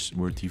users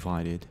were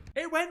divided.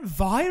 It went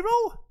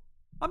viral?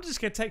 I'm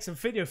just going to take some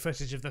video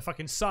footage of the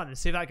fucking sun and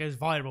see if that goes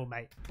viral,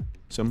 mate.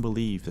 Some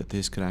believe that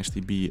this could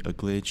actually be a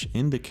glitch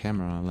in the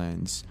camera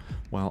lens,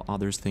 while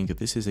others think that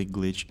this is a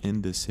glitch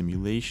in the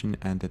simulation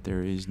and that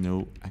there is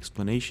no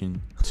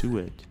explanation to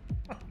it.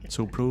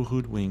 So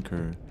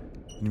ProHoodWinker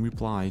In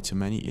reply to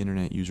many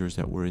internet users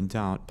that were in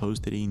doubt,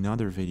 posted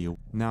another video.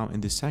 Now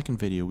in the second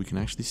video we can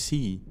actually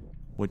see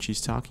what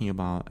she's talking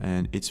about,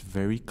 and it's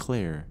very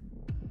clear.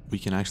 We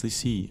can actually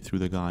see through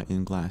the guy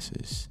in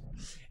glasses.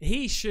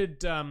 He should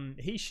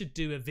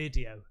do a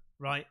video,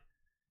 right?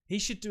 He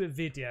should do a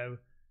video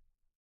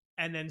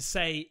and then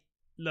say,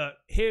 look,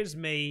 here's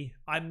me,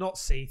 I'm not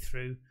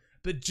see-through,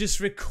 but just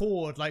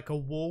record like a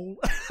wall.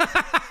 That'd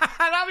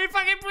be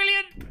fucking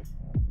brilliant.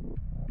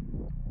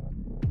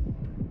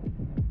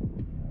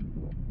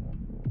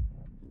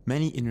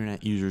 Many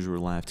internet users were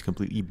left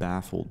completely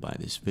baffled by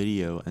this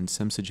video, and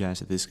some suggest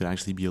that this could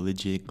actually be a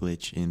legit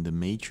glitch in the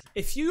Matrix.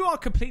 If you are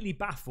completely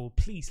baffled,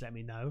 please let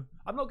me know.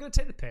 I'm not going to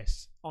take the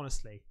piss,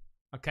 honestly,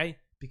 okay?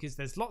 Because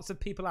there's lots of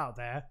people out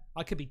there.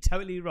 I could be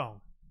totally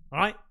wrong, all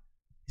right?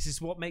 This is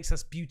what makes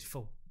us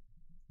beautiful.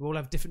 We all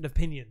have different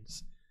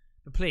opinions.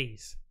 But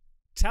please,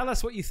 tell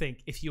us what you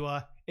think. If you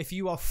are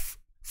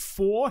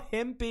for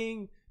him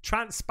being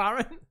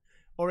transparent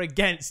or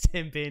against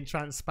him being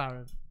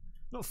transparent.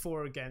 Not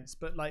for or against,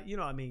 but like, you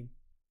know what I mean.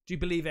 Do you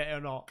believe it or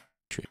not?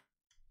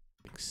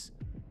 But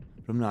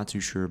I'm not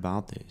too sure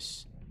about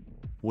this.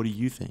 What do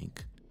you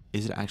think?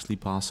 Is it actually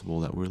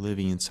possible that we're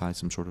living inside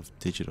some sort of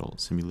digital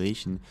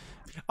simulation?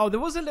 Oh, there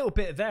was a little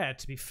bit there,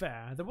 to be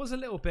fair. There was a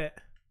little bit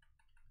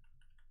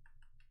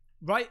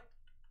right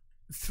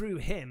through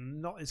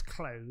him, not his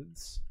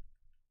clothes.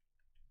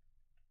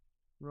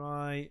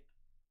 Right.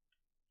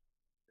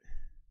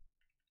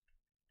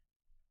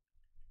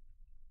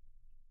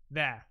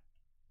 There.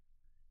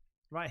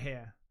 Right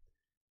here.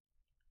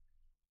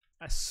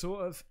 A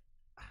sort of...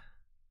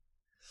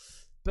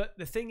 But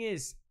the thing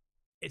is,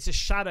 it's a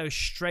shadow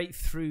straight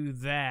through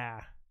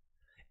there.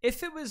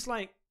 If it was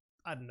like,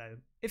 I don't know,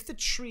 if the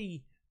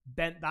tree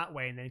bent that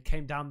way and then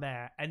came down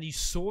there and you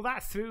saw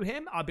that through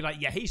him, I'd be like,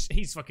 yeah,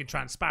 he's fucking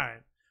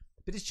transparent.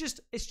 But it's just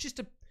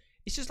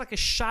like a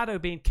shadow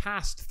being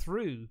cast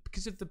through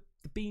because of the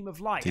beam of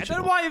light. Digital. I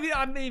don't know why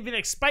I'm even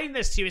explaining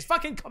this to you. It's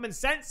fucking common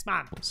sense,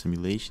 man.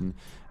 Simulation,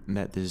 and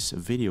that this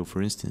video,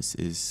 for instance,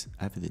 is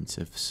evidence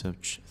of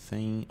such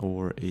thing,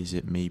 or is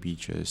it maybe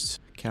just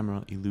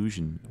camera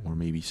illusion, or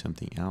maybe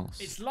something else?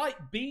 It's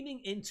like beaming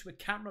into a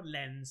camera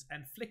lens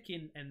and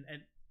flicking and...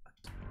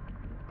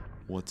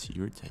 What's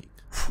your take?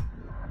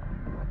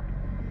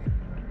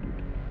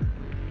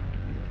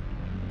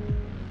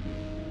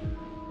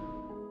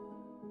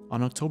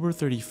 On October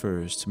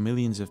 31st,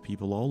 millions of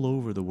people all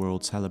over the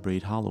world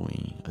celebrate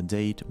Halloween, a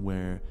date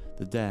where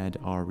the dead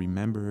are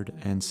remembered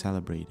and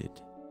celebrated.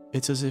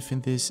 It's as if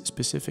in this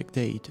specific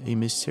date, a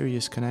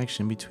mysterious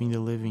connection between the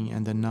living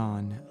and the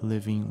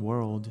non-living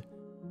world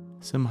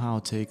somehow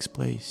takes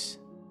place.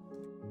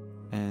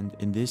 And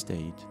in this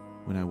date,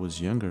 when I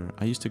was younger,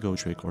 I used to go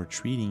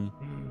trick-or-treating,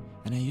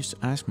 and I used to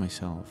ask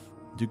myself,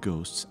 do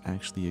ghosts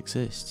actually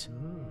exist?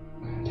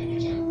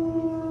 Did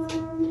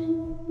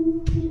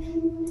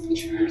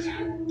you hear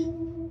that?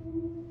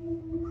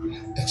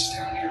 It's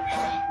down here.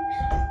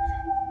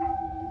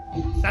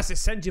 That's it.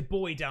 Send your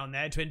boy down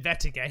there to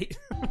investigate.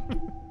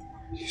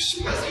 You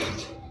smell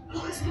it?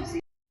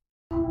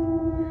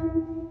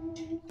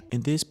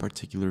 In this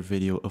particular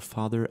video, a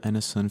father and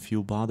a son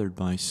feel bothered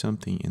by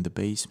something in the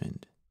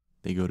basement.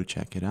 They go to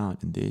check it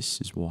out, and this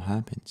is what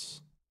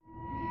happens.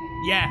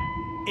 Yeah,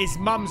 his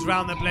mum's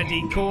round the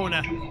bloody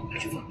corner.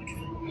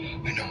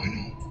 I know.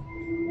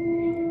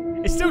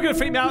 It's still gonna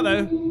freak me out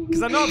though,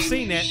 because I know I've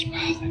seen it.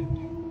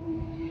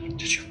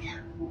 Did you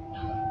fart?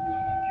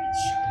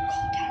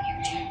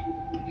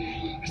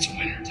 It's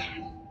winter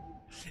time.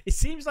 It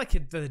seems like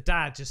the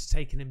dad just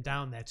taking him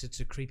down there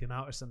to creep him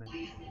out or something.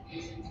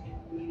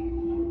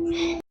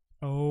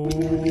 Oh.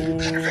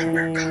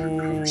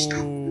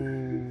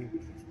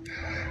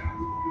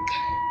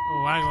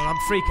 Oh, hang on, I'm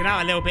freaking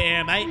out a little bit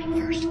here, mate.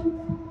 First,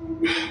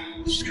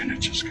 it's gonna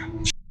just go.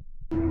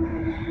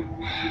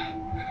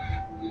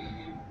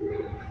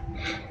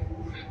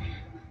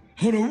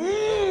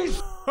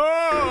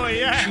 Oh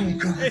yeah,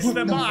 it's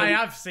the I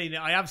have seen it.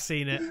 I have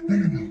seen it.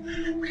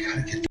 No. We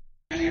gotta get out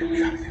of here. We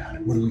gotta get out of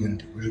here. What are we gonna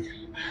do?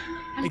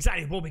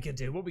 Exactly. What we gonna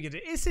do? What we gonna do?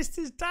 It's just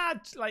his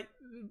dad. Like,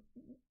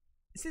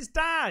 it's his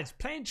dad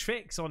playing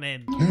tricks on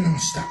him. No.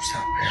 Stop,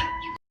 man.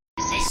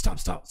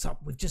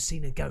 Stop. We've just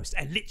seen a ghost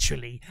and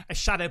literally a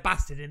shadow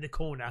bastard in the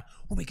corner.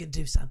 What are we gonna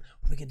do, Sam?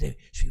 What are we gonna do?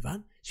 Should we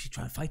run? Should we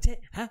try and fight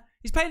it? Huh?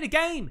 He's playing a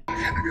game.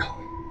 I gotta go.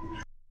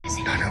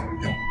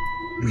 No.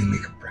 We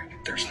make a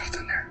break. There's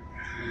nothing there.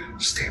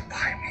 Stay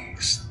by me.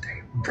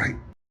 Stay right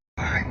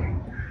behind me.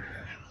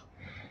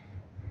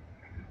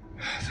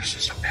 This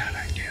is a bad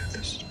idea.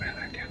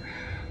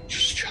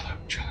 Just chill out.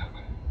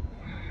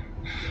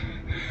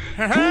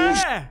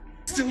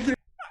 Still there.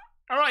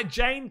 All right,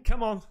 Jane,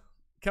 come on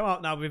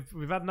now.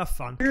 We've had enough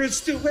fun. It's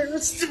still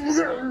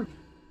there.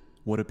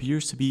 What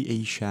appears to be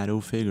a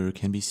shadow figure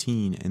can be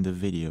seen in the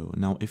video.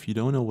 Now, if you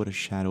don't know what a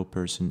shadow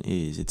person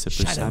is, it's a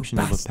perception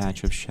of a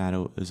patch of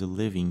shadow as a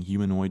living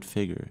humanoid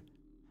figure,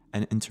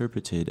 and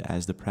interpreted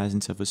as the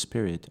presence of a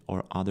spirit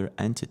or other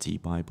entity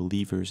by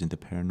believers in the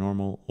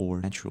paranormal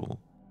or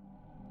natural.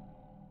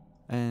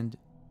 And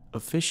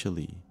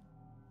officially,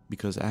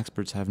 Because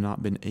experts have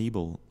not been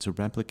able to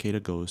replicate a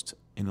ghost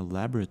in a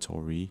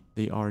laboratory,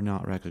 they are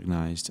not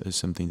recognized as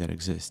something that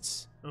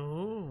exists.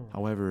 Oh.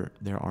 However,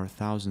 there are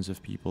thousands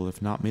of people,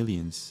 if not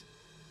millions,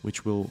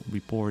 which will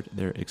report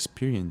their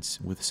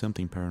experience with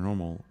something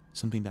paranormal,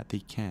 something that they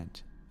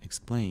can't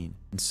explain.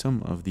 And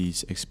some of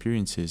these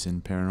experiences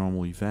and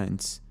paranormal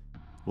events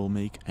will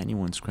make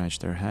anyone scratch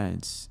their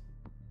heads.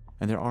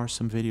 And there are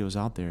some videos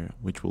out there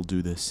which will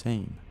do the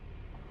same.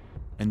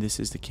 And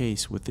this is the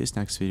case with this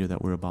next video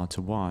that we're about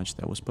to watch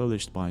that was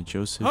published by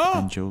Joseph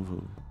and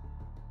Jovu.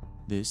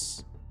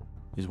 This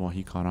is what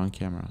he caught on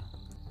camera.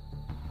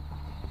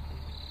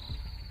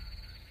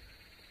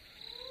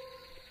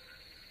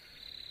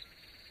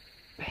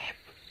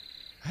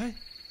 Hey?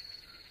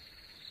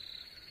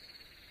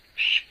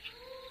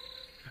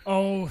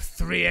 Oh,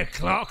 3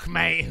 o'clock,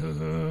 mate.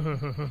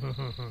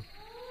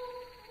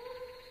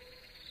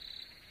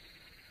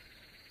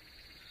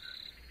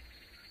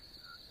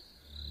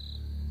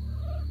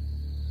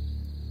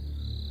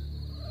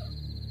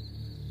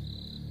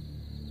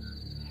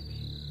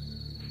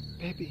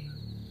 Baby.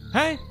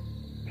 Hey?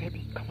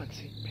 Baby, come on,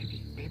 see.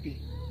 Baby,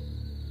 baby.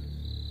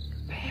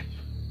 Babe.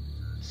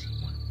 See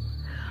one.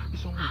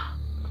 It's on.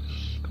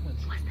 Shh, come on,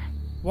 see. What's that?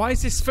 Why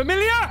is this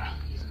familiar?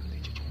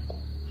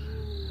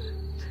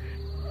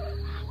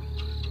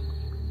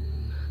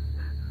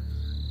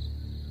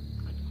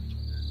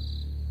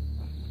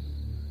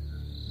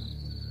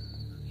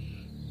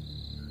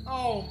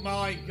 Oh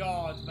my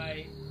god,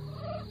 mate.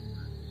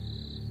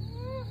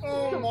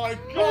 Oh my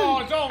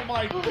god, oh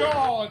my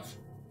god.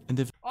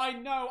 I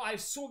know, I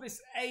saw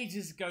this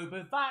ages ago,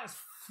 but that's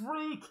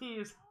freaky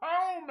as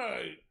hell,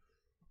 mate.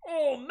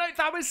 Oh, mate,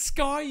 that would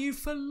scar you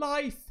for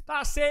life.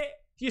 That's it.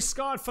 You're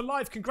scarred for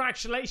life.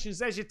 Congratulations.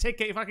 There's your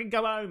ticket if I can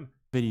go home.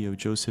 Video,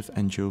 Joseph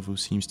and Jovu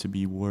seems to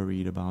be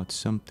worried about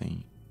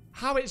something.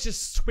 How it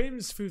just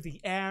swims through the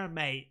air,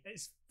 mate.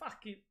 It's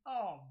fucking...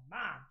 Oh,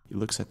 man. He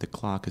looks at the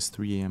clock. It's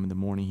 3 a.m. in the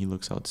morning. He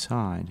looks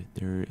outside.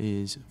 There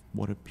is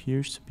what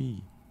appears to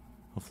be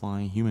a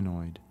flying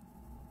humanoid.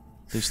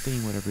 This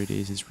thing, whatever it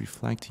is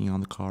reflecting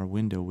on the car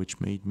window, which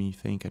made me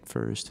think at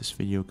first this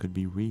video could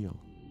be real.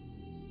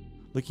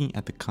 Looking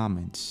at the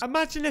comments...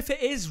 Imagine if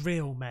it is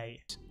real,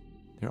 mate.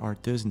 There are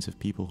dozens of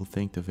people who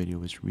think the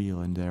video is real,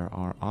 and there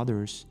are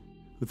others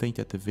who think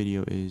that the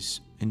video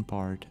is, in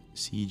part,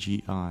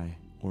 CGI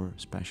or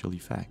special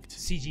effect.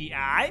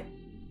 CGI?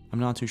 I'm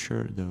not too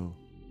sure, though.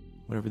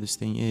 Whatever this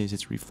thing is,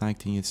 it's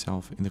reflecting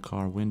itself in the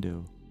car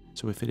window.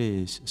 So if it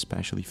is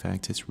special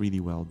effect, it's really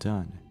well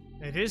done.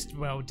 It is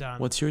well done.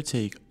 What's your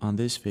take on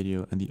this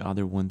video and the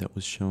other one that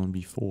was shown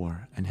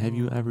before? And have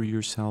you ever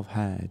yourself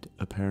had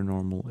a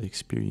paranormal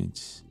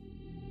experience?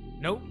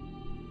 Nope.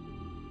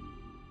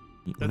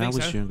 When I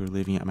was younger,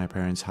 living at my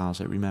parents' house,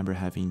 I remember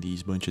having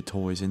these bunch of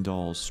toys and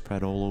dolls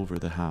spread all over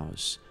the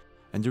house.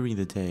 And during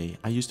the day,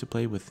 I used to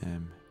play with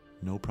them,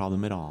 no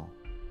problem at all.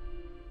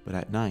 But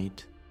at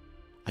night,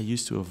 I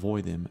used to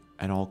avoid them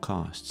at all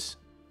costs.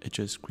 It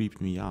just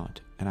creeped me out,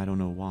 and I don't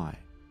know why.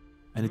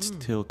 And it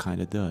still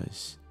kinda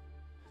does.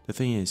 The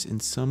thing is, in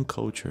some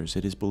cultures,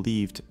 it is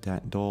believed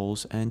that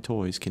dolls and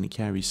toys can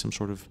carry some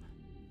sort of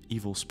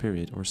evil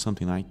spirit or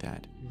something like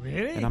that.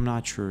 Really? And I'm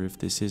not sure if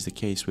this is the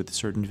case with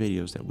certain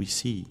videos that we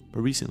see,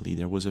 but recently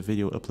there was a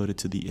video uploaded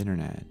to the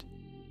internet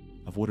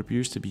of what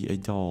appears to be a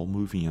doll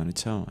moving on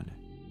its own.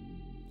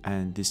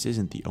 And this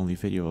isn't the only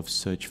video of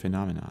such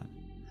phenomenon.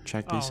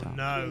 Check this out.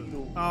 No.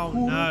 Oh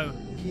no.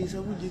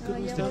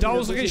 The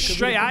doll's looking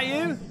straight at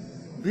you?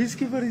 ¿Ves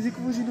que parece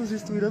como si nos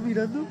estuviera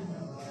mirando?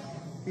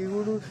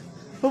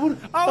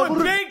 Oh, it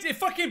blinked! It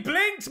fucking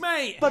blinked,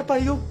 mate!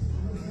 Parpadeó.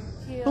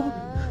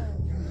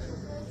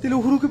 Te lo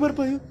juro que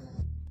parpadeó.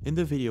 In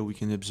the video, we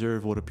can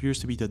observe what appears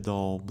to be the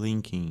doll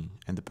blinking,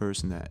 and the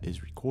person that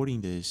is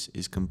recording this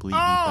is completely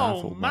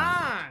baffled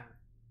by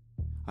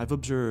it. I've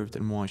observed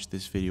and watched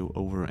this video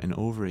over and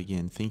over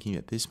again, thinking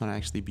that this might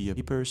actually be a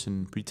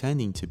person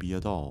pretending to be a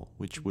doll,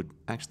 which would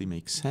actually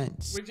make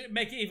sense. Would it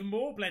make it even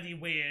more bloody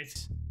weird?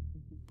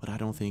 But I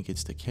don't think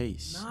it's the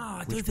case. No,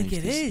 I which don't think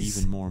makes it this is.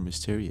 even more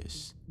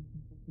mysterious.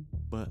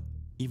 But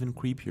even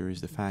creepier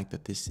is the fact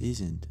that this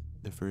isn't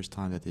the first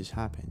time that this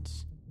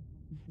happens.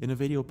 In a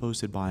video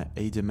posted by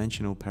A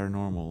Dimensional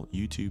Paranormal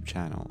YouTube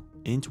channel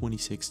in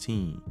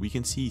 2016, we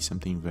can see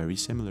something very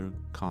similar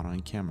caught on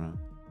camera.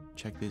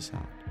 Check this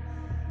out.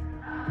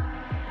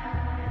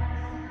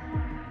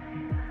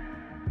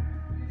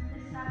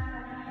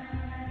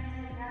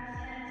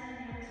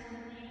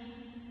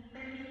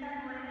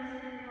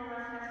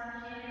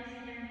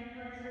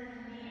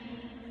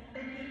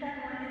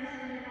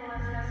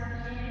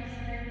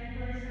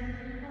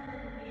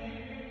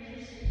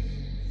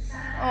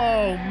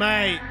 Oh,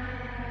 mate.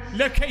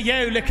 Look at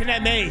you looking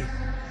at me.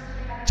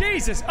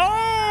 Jesus.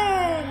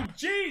 Oh,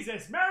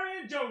 Jesus. Mary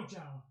and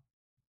Jojo.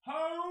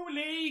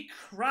 Holy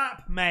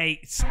crap,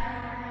 mate.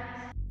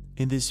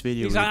 In this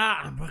video, he's like,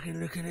 I'm fucking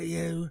looking at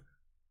you.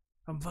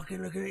 I'm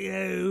fucking looking at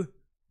you.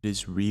 It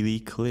is really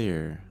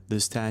clear.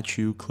 The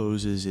statue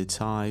closes its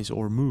eyes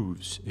or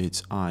moves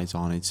its eyes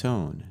on its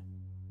own.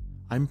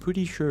 I'm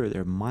pretty sure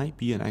there might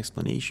be an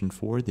explanation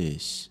for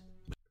this.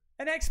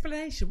 An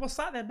explanation? What's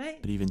that then, mate?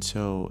 But even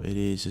so, it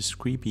is as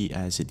creepy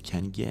as it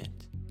can get.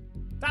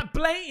 That's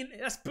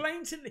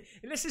blatantly.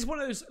 This is one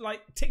of those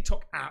like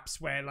TikTok apps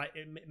where like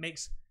it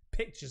makes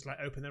pictures like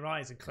open their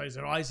eyes and close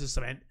their eyes or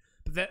something.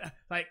 But they're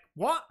like,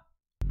 what?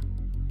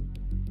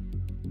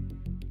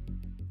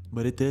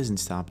 But it doesn't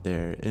stop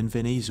there. In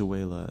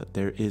Venezuela,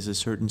 there is a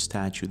certain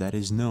statue that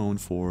is known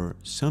for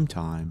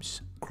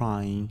sometimes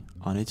crying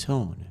on its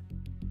own.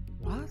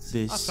 What?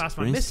 This, That's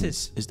for my instance,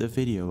 missus. is the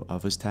video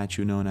of a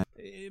statue known as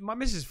My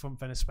missus is from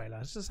Venezuela.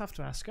 I just have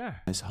to ask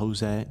her.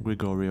 Jose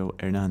Gregorio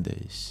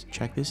Hernandez.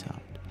 Check this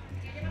out.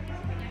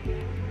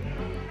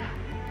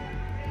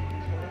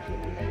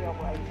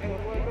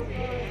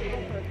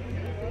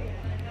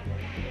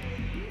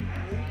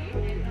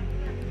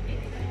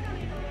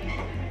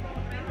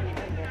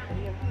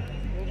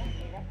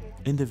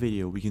 In the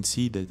video, we can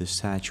see that the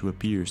statue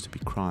appears to be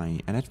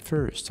crying, and at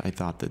first I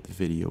thought that the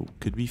video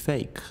could be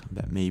fake,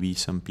 that maybe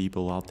some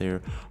people out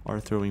there are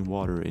throwing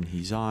water in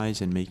his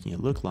eyes and making it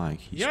look like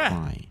he's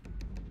crying.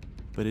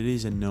 But it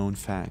is a known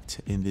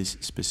fact in this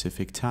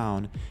specific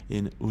town,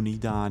 in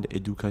Unidad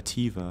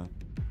Educativa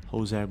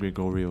Jose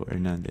Gregorio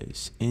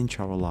Hernandez in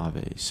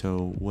Charolave,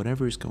 so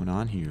whatever is going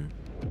on here,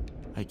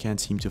 I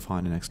can't seem to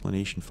find an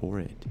explanation for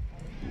it.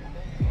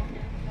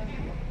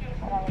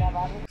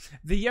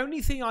 The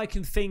only thing I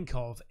can think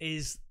of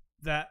is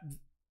that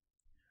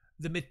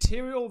the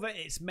material that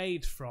it's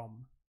made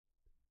from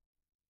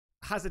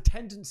has a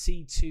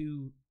tendency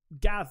to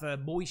gather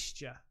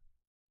moisture,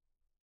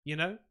 you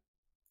know,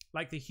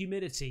 like the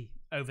humidity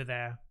over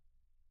there,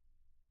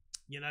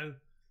 you know,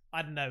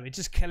 I don't know,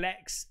 it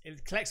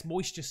collects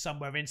moisture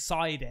somewhere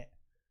inside it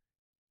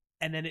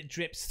and then it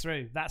drips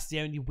through. That's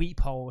the only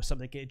weep hole or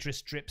something, it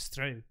just drips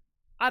through.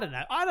 I don't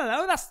know.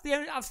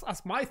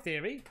 That's my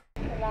theory.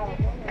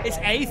 It's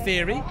a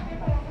theory.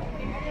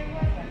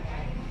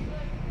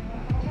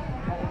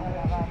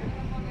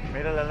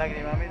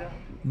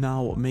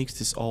 Now, what makes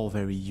this all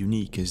very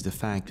unique is the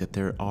fact that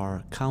there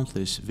are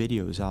countless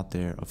videos out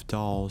there of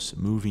dolls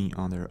moving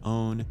on their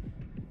own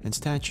and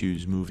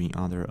statues moving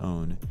on their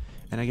own.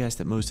 And I guess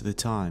that most of the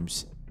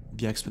times,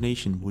 the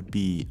explanation would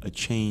be a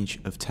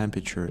change of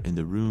temperature in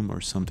the room or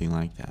something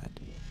like that.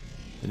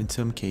 But in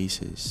some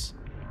cases,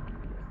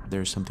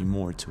 there's something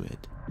more to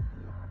it.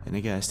 And I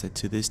guess that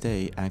to this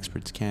day,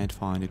 experts can't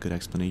find a good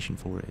explanation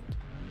for it.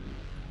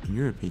 In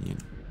your opinion,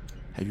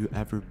 have you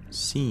ever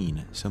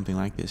seen something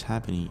like this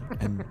happening,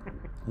 and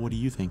what do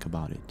you think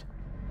about it?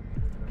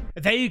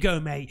 There you go,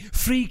 mate.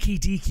 Freaky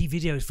deaky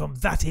videos from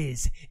That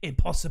Is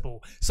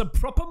Impossible. Some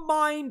proper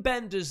mind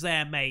benders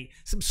there, mate.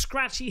 Some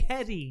scratchy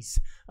headies.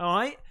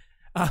 Alright?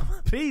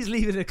 Please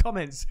leave in the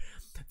comments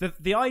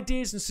the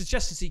ideas and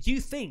suggestions that you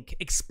think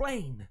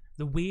explain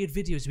the weird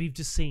videos we've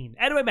just seen.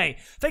 Anyway, mate,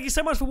 thank you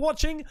so much for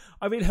watching.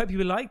 I really hope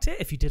you liked it.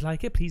 If you did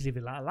like it, please leave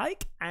it a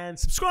like and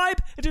subscribe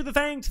and do the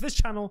thing to this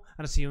channel.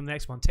 And I'll see you in the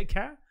next one. Take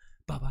care.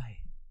 Bye-bye.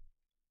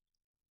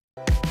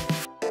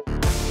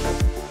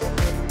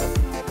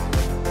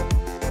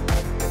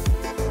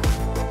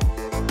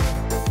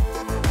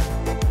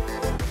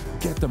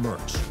 Get the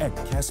merch at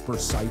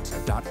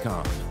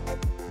Caspersight.com.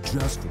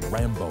 Just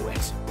Rambo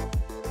it.